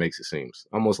the media makes it seem.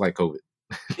 Almost like COVID.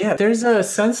 Yeah, there's a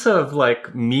sense of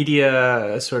like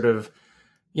media sort of,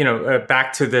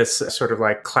 back to this sort of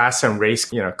like class and race,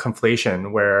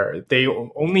 conflation, where they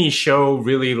only show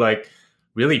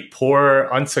really poor,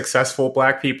 unsuccessful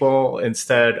Black people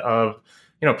instead of,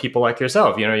 people like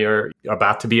yourself. You're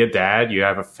about to be a dad, you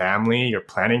have a family, you're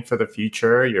planning for the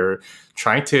future, you're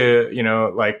trying to,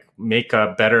 make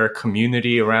a better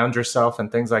community around yourself and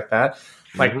things like that.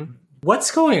 Like,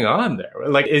 what's going on there?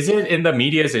 Like, is it in the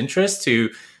media's interest to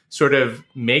sort of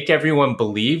make everyone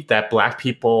believe that Black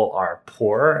people are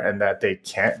poor and that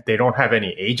they don't have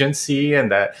any agency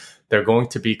and that they're going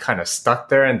to be kind of stuck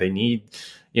there and they need,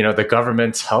 the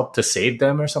government's help to save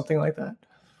them or something like that?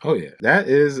 Oh, yeah. That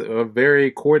is a very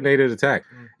coordinated attack.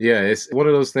 Yeah, it's one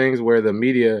of those things where the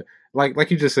media, like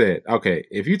you just said, okay,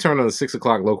 if you turn on the 6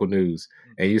 o'clock local news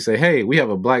and you say, hey, we have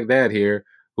a Black dad here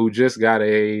who just got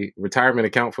a retirement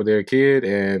account for their kid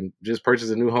and just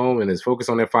purchased a new home and is focused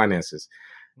on their finances,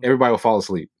 everybody will fall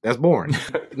asleep. That's boring.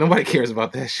 Nobody cares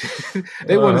about that shit.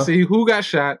 They want to see who got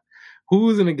shot,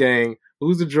 who's in the gang,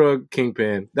 who's the drug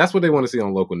kingpin. That's what they want to see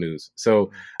on local news.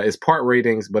 So it's part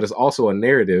ratings, but it's also a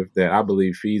narrative that I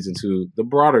believe feeds into the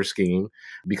broader scheme,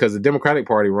 because the Democratic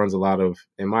Party runs a lot of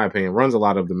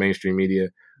the mainstream media.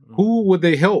 Who would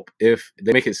they help if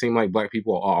they make it seem like Black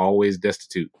people are always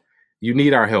destitute? You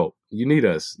need our help. You need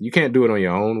us. You can't do it on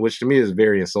your own, which to me is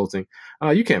very insulting.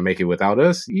 You can't make it without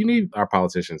us. You need our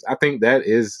politicians. I think that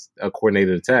is a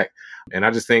coordinated attack. And I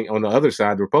just think on the other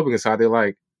side, the Republican side, they're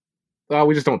like, oh,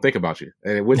 we just don't think about you,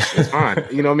 which is fine.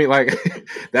 You know what I mean? Like,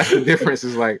 that's the difference.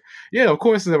 Is like, yeah, of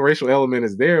course the racial element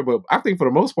is there, but I think for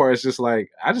the most part, it's just like,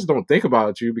 I just don't think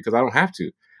about you because I don't have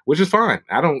to. which is fine.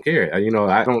 I don't care.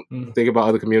 I don't think about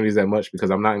other communities that much because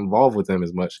I'm not involved with them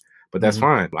as much, but that's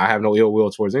fine. I have no ill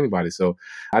will towards anybody. So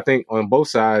I think on both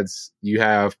sides, you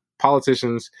have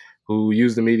politicians who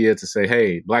use the media to say,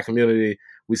 hey, Black community,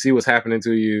 we see what's happening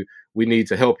to you. We need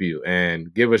to help you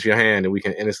and give us your hand, and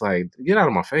it's like, get out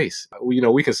of my face. We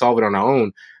can solve it on our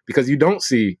own, because you don't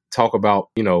see talk about,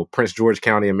 Prince George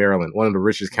County in Maryland, one of the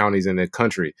richest counties in the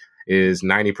country, is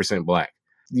 90% Black.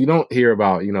 You don't hear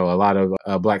about, a lot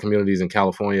of Black communities in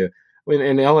California.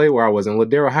 In LA, where I was, in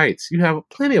Ladera Heights, you have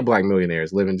plenty of Black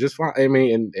millionaires living just fine. I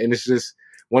mean, and it's just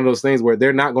one of those things where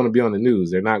they're not going to be on the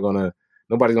news.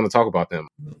 Nobody's going to talk about them.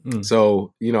 Mm-hmm.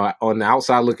 So, on the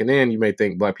outside looking in, you may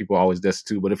think Black people are always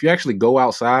destitute. But if you actually go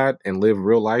outside and live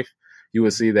real life, you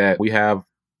will see that we have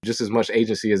just as much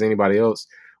agency as anybody else.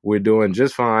 We're doing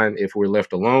just fine if we're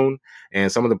left alone.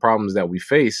 And some of the problems that we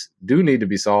face do need to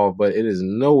be solved, but it is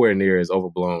nowhere near as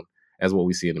overblown as what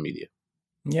we see in the media.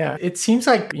 Yeah, it seems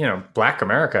like, Black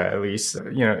America, at least,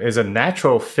 is a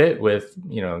natural fit with,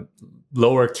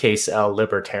 lowercase L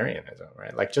libertarianism,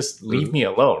 right? Like, just leave me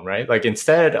alone, right? Like,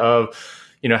 instead of,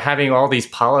 having all these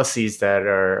policies that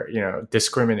are,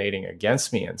 discriminating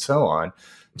against me and so on,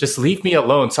 just leave me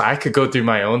alone so I could go do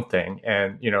my own thing,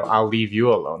 and, I'll leave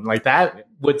you alone. Like, that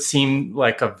would seem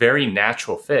like a very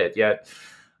natural fit. Yet,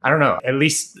 I don't know, at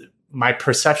least my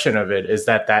perception of it is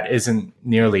that isn't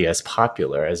nearly as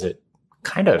popular as it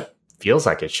kind of feels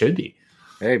like it should be.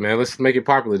 Hey, man, let's make it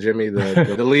popular, Jimmy.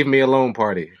 The Leave Me Alone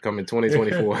party coming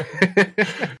 2024.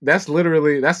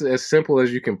 That's as simple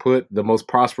as you can put the most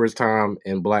prosperous time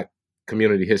in Black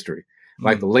community history.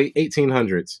 Like the late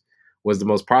 1800s was the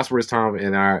most prosperous time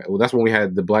that's when we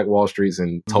had the Black Wall Streets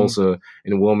in Tulsa,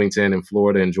 in Wilmington, in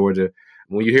Florida, and Georgia.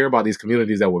 When you hear about these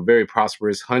communities that were very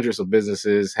prosperous, hundreds of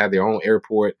businesses, had their own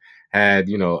airport, had,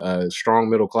 a strong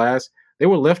middle class, they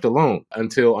were left alone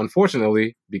until,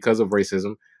 unfortunately, because of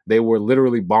racism, they were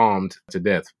literally bombed to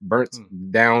death, burnt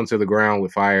down to the ground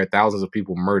with fire, thousands of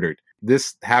people murdered.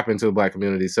 This happened to the Black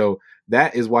community. So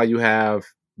that is why you have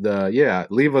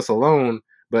leave us alone.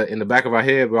 But in the back of our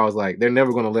head, we're always like, they're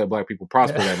never going to let Black people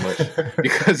prosper that much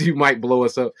because you might blow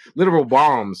us up. Literal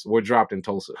bombs were dropped in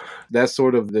Tulsa. That's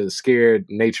sort of the scared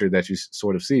nature that you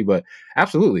sort of see. But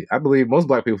absolutely, I believe most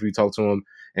Black people, if you talk to them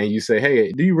and you say,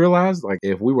 hey, do you realize, like,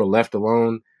 if we were left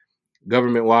alone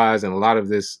government-wise and a lot of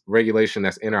this regulation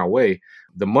that's in our way,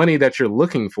 the money that you're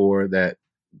looking for that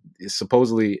is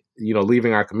supposedly,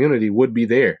 leaving our community would be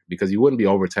there, because you wouldn't be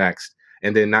overtaxed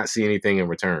and then not see anything in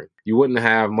return. You wouldn't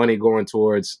have money going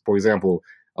towards, for example,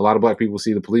 a lot of Black people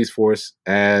see the police force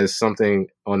as something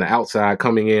on the outside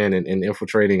coming in and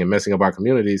infiltrating and messing up our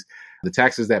communities. The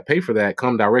taxes that pay for that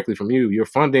come directly from you. You're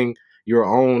funding your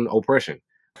own oppression.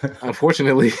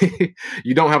 Unfortunately,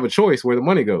 you don't have a choice where the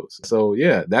money goes. So,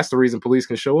 yeah, that's the reason police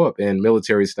can show up in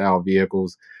military-style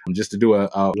vehicles just to do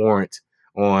a warrant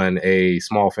on a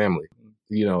small family,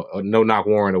 a no-knock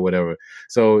warrant or whatever.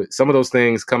 So some of those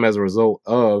things come as a result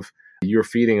of you're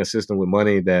feeding a system with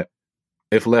money that,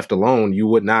 if left alone, you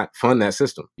would not fund that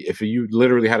system. If you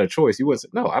literally had a choice, you wouldn't say,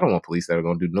 no, I don't want police that are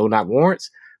going to do no-knock warrants.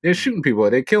 They're shooting people.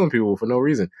 They're killing people for no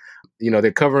reason.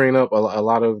 They're covering up a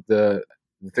lot of the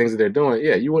things that they're doing.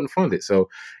 Yeah, you wouldn't fund it. So,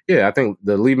 yeah, I think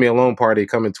the Leave Me Alone party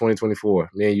coming 2024.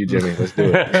 Me and you, Jimmy, let's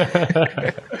do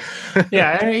it.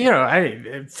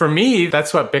 Yeah, for me,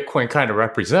 that's what Bitcoin kind of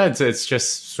represents. It's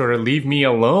just sort of leave me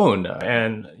alone.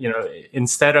 And,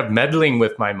 instead of meddling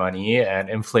with my money and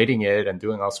inflating it and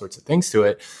doing all sorts of things to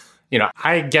it,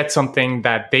 I get something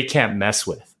that they can't mess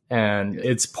with. And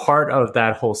it's part of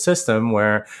that whole system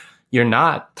where you're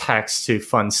not taxed to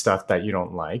fund stuff that you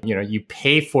don't like. You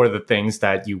pay for the things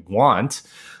that you want.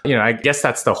 I guess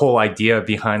that's the whole idea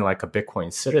behind like a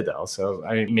Bitcoin citadel. So,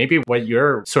 maybe what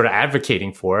you're sort of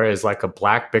advocating for is like a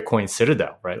Black Bitcoin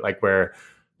citadel, right? Like where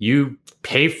you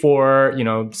pay for,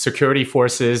 security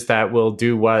forces that will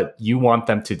do what you want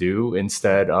them to do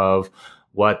instead of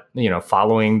what,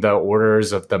 following the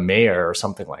orders of the mayor or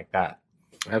something like that.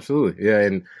 Absolutely. Yeah.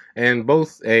 And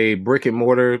both a brick and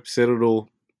mortar citadel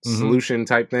solution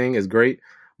type thing is great,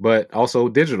 but also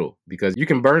digital, because you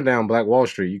can burn down Black Wall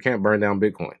Street. You can't burn down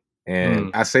Bitcoin.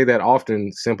 And I say that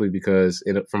often simply because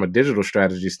from a digital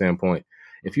strategy standpoint,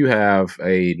 if you have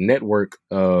a network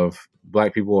of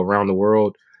Black people around the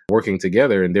world working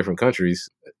together in different countries,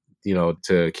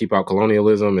 to keep out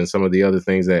colonialism and some of the other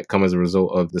things that come as a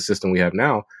result of the system we have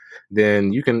now,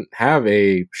 then you can have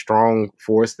a strong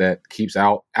force that keeps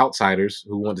out outsiders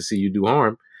who want to see you do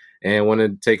harm and want to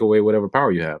take away whatever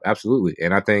power you have. Absolutely.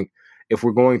 And I think if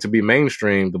we're going to be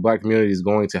mainstream, the Black community is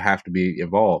going to have to be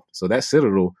involved. So that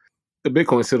citadel the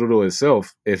Bitcoin Citadel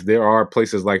itself, if there are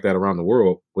places like that around the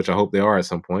world, which I hope there are at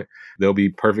some point, they'll be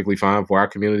perfectly fine for our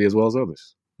community as well as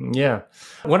others. Yeah.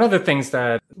 One of the things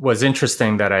that was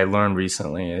interesting that I learned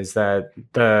recently is that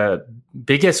the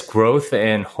biggest growth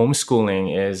in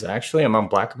homeschooling is actually among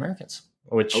Black Americans,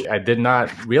 which I did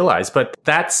not realize. But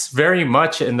that's very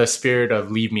much in the spirit of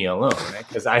leave me alone,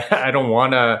 because I don't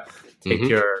want to take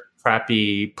your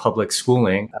crappy public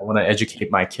schooling. I want to educate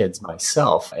my kids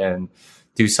myself and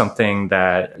do something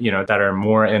that, that are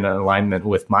more in alignment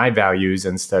with my values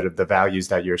instead of the values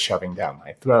that you're shoving down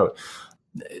my throat.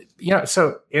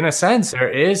 So in a sense, there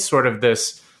is sort of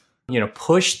this,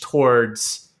 push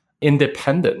towards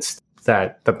independence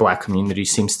that the Black community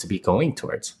seems to be going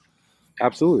towards.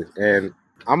 Absolutely. And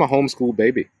I'm a homeschool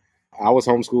baby. I was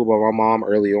homeschooled by my mom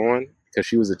early on because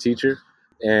she was a teacher.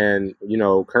 And,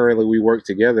 currently we work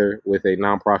together with a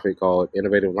nonprofit called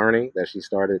Innovative Learning that she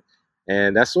started.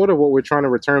 And that's sort of what we're trying to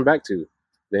return back to,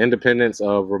 the independence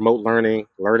of remote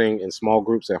learning in small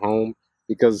groups at home.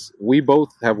 Because we both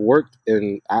have worked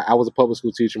I was a public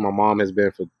school teacher. My mom has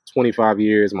been for 25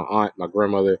 years. My aunt, my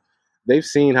grandmother, they've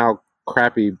seen how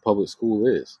crappy public school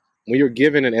is. When you're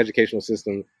given an educational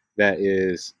system that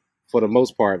is, for the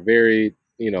most part, very,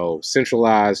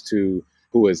 centralized to,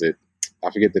 who is it?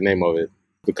 I forget the name of it,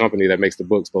 the company that makes the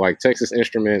books, but like Texas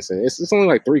Instruments. And it's only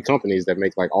like 3 companies that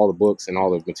make like all the books and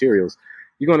all the materials.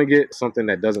 You're going to get something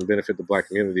that doesn't benefit the Black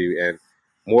community. And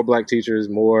more Black teachers,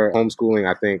 more homeschooling,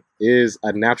 I think, is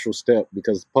a natural step,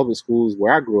 because public schools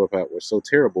where I grew up at were so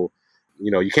terrible.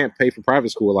 You can't pay for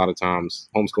private school a lot of times.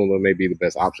 Homeschooling may be the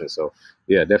best option. So,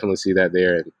 yeah, definitely see that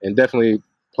there, and definitely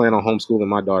plan on homeschooling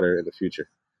my daughter in the future.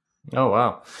 Oh,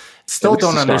 wow. Still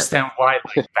don't understand why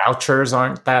vouchers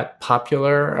aren't that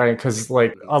popular. Because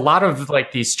a lot of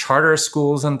these charter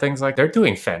schools and things they're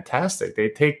doing fantastic. They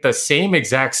take the same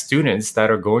exact students that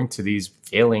are going to these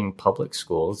failing public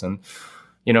schools and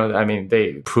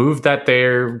they prove that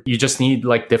you just need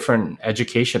different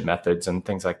education methods and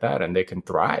things like that, and they can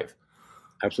thrive.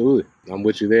 Absolutely. I'm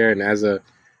with you there. And as a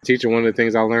teacher, one of the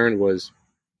things I learned was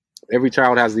every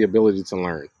child has the ability to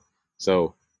learn.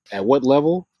 So at what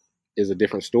level is a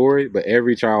different story, but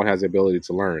every child has the ability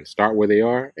to learn. Start where they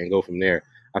are and go from there.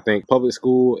 I think public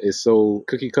school is so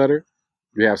cookie cutter.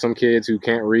 You have some kids who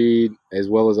can't read as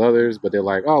well as others, but they're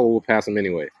like, oh, we'll pass them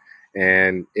anyway.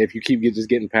 And if you keep just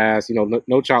getting past,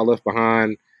 no Child Left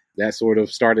Behind, that sort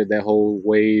of started that whole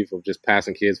wave of just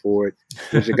passing kids forward,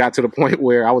 which it got to the point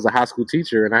where I was a high school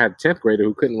teacher and I had a 10th grader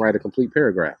who couldn't write a complete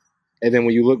paragraph. And then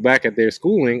when you look back at their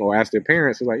schooling or ask their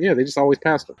parents, they're like, yeah, they just always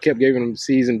passed them. Kept giving them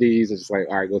C's and D's and just like,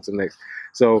 all right, go to the next.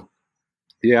 So,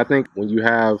 yeah, I think when you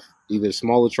have either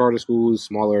smaller charter schools,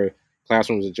 smaller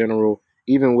classrooms in general,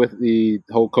 even with the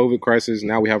whole COVID crisis,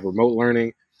 now we have remote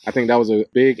learning. I think that was a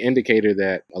big indicator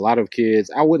that a lot of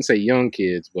kids, I wouldn't say young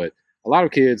kids, but a lot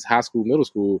of kids, high school, middle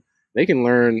school, they can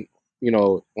learn,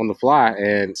 on the fly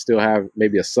and still have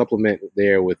maybe a supplement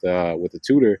there with a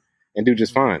tutor and do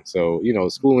just fine. So,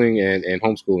 schooling and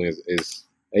homeschooling is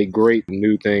a great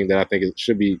new thing that I think it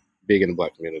should be big in the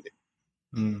Black community.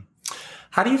 Mm.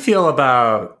 How do you feel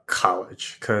about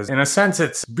college? Because in a sense,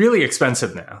 it's really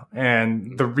expensive now.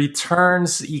 And the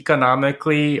returns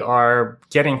economically are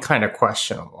getting kind of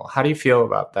questionable. How do you feel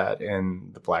about that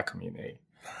in the Black community?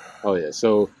 Oh, yeah.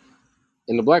 So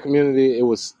in the Black community, it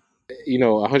was,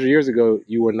 100 years ago,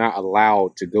 you were not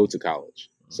allowed to go to college.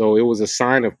 So it was a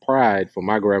sign of pride for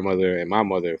my grandmother and my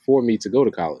mother for me to go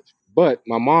to college. But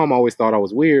my mom always thought I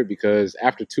was weird because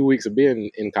after 2 weeks of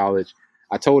being in college,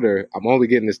 I told her, I'm only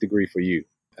getting this degree for you.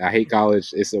 I hate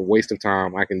college. It's a waste of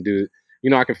time. I can do,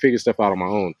 I can figure stuff out on my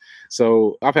own.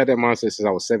 So I've had that mindset since I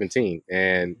was 17.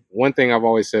 And one thing I've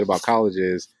always said about college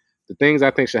is the things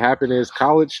I think should happen is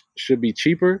college should be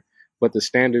cheaper, but the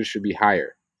standards should be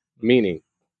higher. Meaning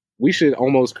we should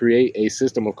almost create a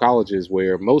system of colleges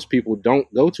where most people don't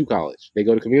go to college. They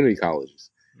go to community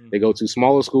colleges. They go to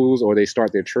smaller schools or they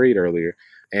start their trade earlier.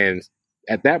 And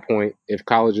at that point, if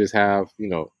colleges have,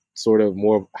 sort of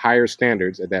more higher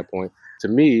standards at that point, to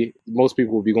me, most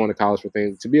people will be going to college for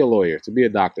things, to be a lawyer, to be a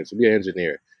doctor, to be an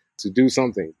engineer, to do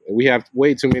something. We have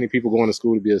way too many people going to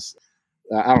school to be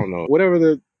I don't know, whatever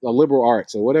the liberal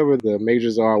arts or whatever the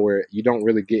majors are where you don't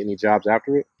really get any jobs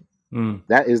after it.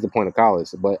 That is the point of college.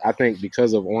 But I think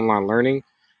because of online learning,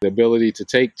 the ability to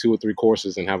take 2 or 3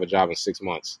 courses and have a job in 6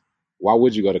 months, why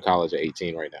would you go to college at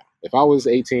 18 right now? If I was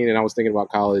 18 and I was thinking about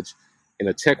college in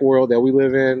a tech world that we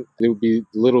live in, there would be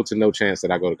little to no chance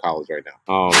that I go to college right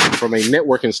now. From a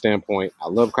networking standpoint, I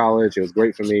love college. It was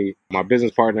great for me. My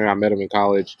business partner, I met him in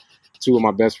college. 2 of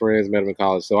my best friends met him in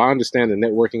college. So I understand the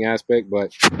networking aspect,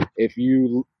 but if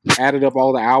you added up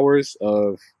all the hours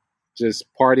of just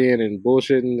partying and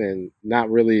bullshitting and not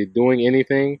really doing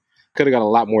anything. Could have got a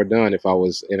lot more done if I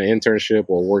was in an internship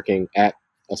or working at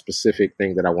a specific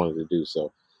thing that I wanted to do.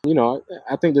 So,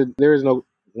 I think that there is no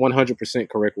 100%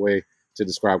 correct way to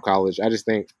describe college. I just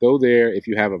think go there if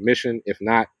you have a mission. If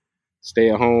not, stay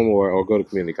at home or go to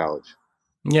community college.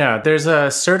 Yeah, there's a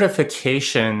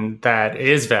certification that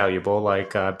is valuable,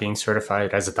 like being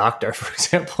certified as a doctor, for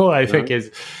example, I think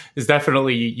is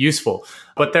definitely useful.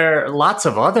 But there are lots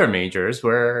of other majors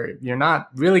where you're not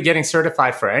really getting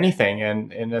certified for anything.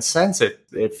 And in a sense,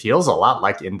 it feels a lot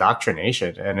like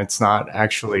indoctrination. And it's not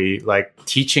actually like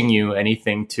teaching you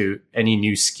anything to any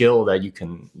new skill that you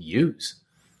can use.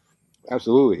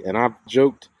 Absolutely. And I've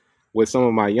joked with some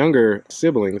of my younger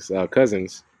siblings,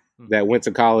 cousins, that went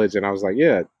to college, and I was like,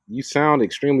 yeah, you sound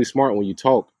extremely smart when you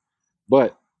talk,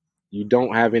 but you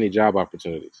don't have any job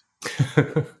opportunities.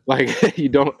 Like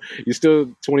you're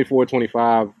still 24,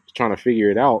 25 trying to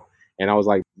figure it out. And I was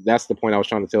like, that's the point I was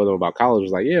trying to tell them about college. I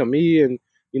was like, yeah, me and,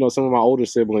 some of my older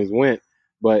siblings went,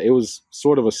 but it was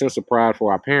sort of a sense of pride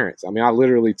for our parents. I mean, I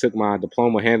literally took my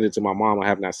diploma, handed it to my mom. I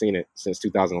have not seen it since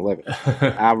 2011.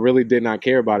 I really did not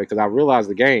care about it because I realized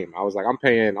the game. I was like, I'm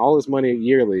paying all this money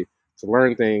yearly to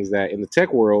learn things that in the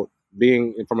tech world,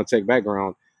 being from a tech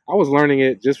background, I was learning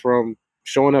it just from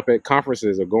showing up at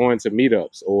conferences or going to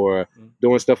meetups or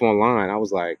doing stuff online. I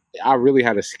was like, I really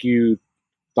had a skewed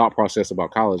thought process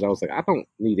about college. I was like, I don't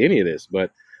need any of this.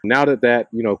 But now that,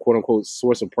 quote unquote,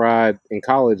 source of pride in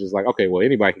college is like, okay, well,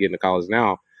 anybody can get into college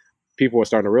now. People are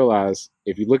starting to realize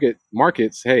if you look at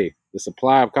markets, hey, the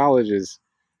supply of college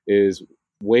is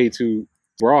way too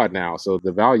broad now. So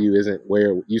the value isn't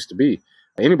where it used to be.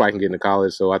 Anybody can get into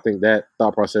college. So I think that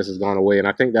thought process has gone away. And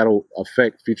I think that'll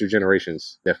affect future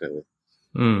generations, definitely.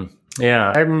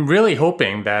 Yeah, I'm really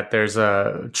hoping that there's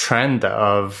a trend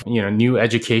of, new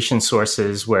education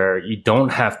sources where you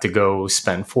don't have to go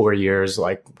spend 4 years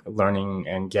like learning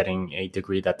and getting a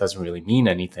degree that doesn't really mean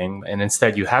anything. And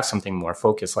instead you have something more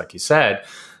focused, like you said,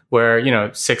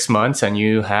 where, 6 months and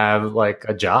you have like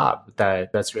a job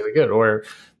that's really good. Or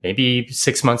maybe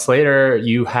 6 months later,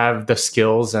 you have the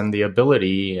skills and the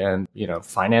ability and,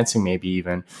 financing maybe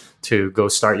even to go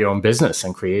start your own business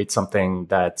and create something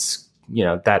that's,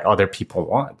 that other people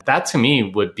want. That to me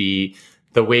would be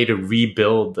the way to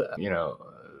rebuild,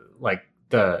 like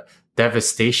the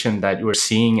devastation that we're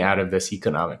seeing out of this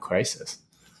economic crisis.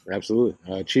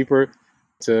 Absolutely. Cheaper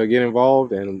to get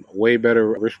involved and way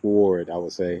better risk reward, I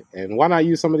would say. And why not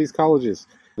use some of these colleges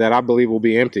that I believe will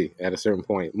be empty at a certain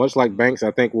point? Much like banks,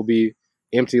 I think will be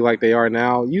empty like they are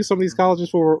now. Use some of these colleges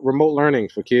for remote learning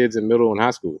for kids in middle and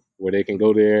high school where they can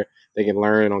go there, they can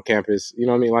learn on campus. You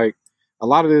know what I mean? Like a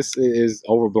lot of this is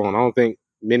overblown. I don't think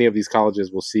many of these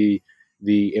colleges will see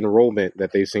the enrollment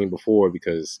that they've seen before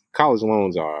because college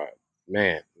loans are,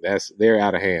 they're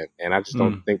out of hand. And I just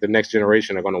don't think the next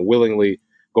generation are going to willingly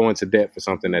go into debt for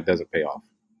something that doesn't pay off.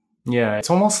 Yeah, it's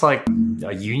almost like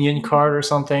a union card or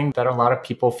something that a lot of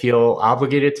people feel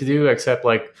obligated to do, except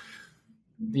like,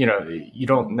 you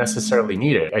don't necessarily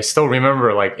need it. I still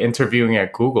remember like interviewing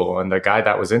at Google and the guy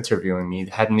that was interviewing me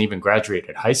hadn't even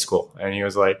graduated high school. And he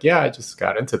was like, yeah, I just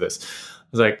got into this. I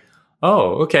was like,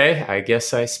 oh, okay. I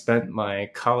guess I spent my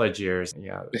college years.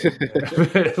 Yeah.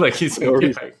 Like he's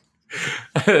like,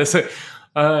 so,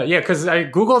 yeah, because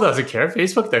Google doesn't care,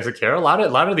 Facebook doesn't care. A lot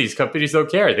of these companies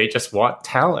don't care. They just want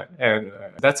talent, and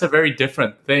that's a very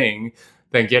different thing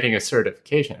than getting a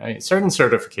certification. I mean, certain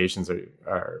certifications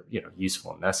are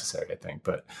useful and necessary, I think,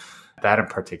 but that in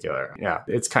particular, yeah,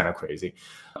 it's kind of crazy.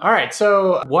 All right,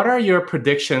 so what are your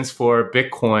predictions for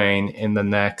Bitcoin in the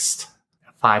next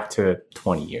 5 to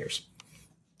 20 years?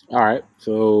 All right,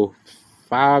 so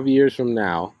 5 years from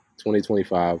now,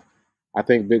 2025. I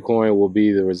think Bitcoin will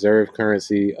be the reserve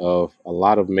currency of a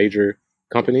lot of major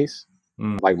companies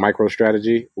like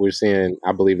MicroStrategy. We're seeing,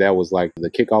 I believe that was like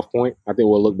the kickoff point. I think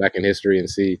we'll look back in history and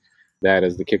see that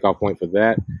as the kickoff point for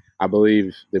that. I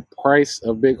believe the price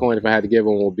of Bitcoin, if I had to give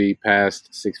one, will be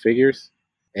past 6 figures.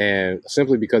 And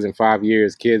simply because in 5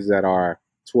 years, kids that are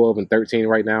 12 and 13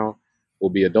 right now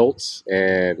will be adults.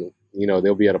 And,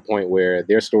 they'll be at a point where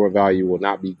their store of value will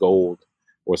not be gold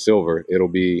or silver. It'll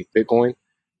be Bitcoin.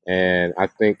 And I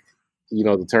think,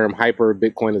 the term hyper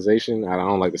Bitcoinization, I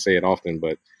don't like to say it often,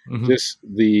 but just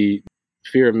the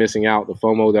fear of missing out, the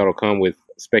FOMO that'll come with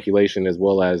speculation, as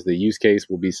well as the use case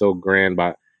will be so grand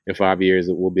in 5 years,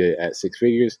 it will be at 6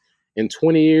 figures. In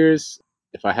 20 years,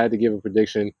 if I had to give a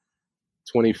prediction,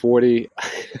 2040,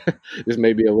 this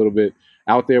may be a little bit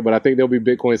out there, but I think there'll be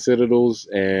Bitcoin citadels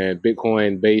and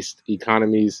Bitcoin-based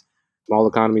economies, small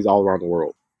economies all around the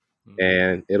world.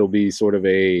 And it'll be sort of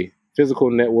a physical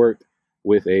network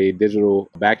with a digital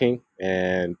backing.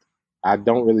 And I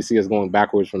don't really see us going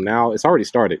backwards from now. It's already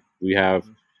started. We have,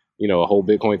 a whole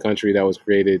Bitcoin country that was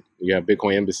created. You have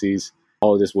Bitcoin embassies.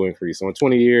 All of this will increase. So in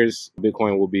 20 years,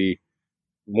 Bitcoin will be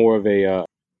more of a,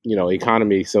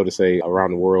 economy, so to say,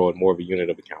 around the world, more of a unit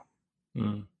of account.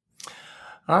 Mm.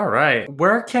 All right.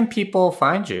 Where can people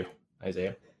find you,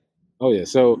 Isaiah? Oh, yeah.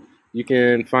 So you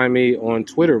can find me on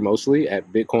Twitter mostly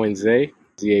at BitcoinZay,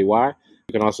 Z-A-Y.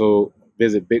 You can also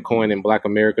visit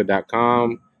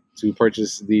bitcoinandblackamerica.com to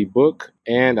purchase the book.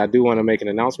 And I do want to make an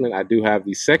announcement. I do have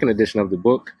the second edition of the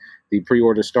book. The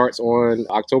pre-order starts on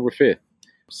October 5th.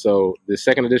 So the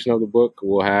second edition of the book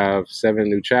will have 7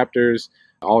 new chapters,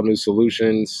 all new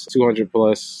solutions, 200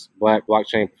 plus Black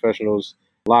blockchain professionals,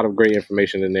 a lot of great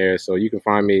information in there. So you can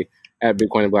find me at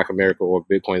Bitcoin and Black America or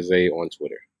BitcoinZay on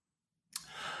Twitter.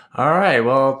 All right.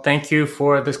 Well, thank you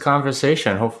for this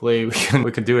conversation. Hopefully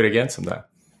we can do it again sometime.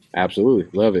 Absolutely.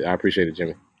 Love it. I appreciate it,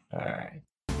 Jimmy. All right.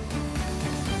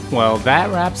 Well, that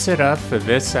wraps it up for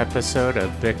this episode of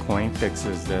Bitcoin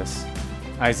Fixes This.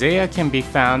 Isaiah can be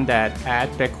found at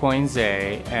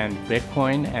 @BitcoinZay and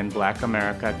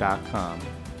bitcoinandblackamerica.com.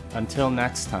 Until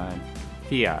next time,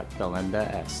 fiat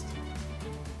delenda est.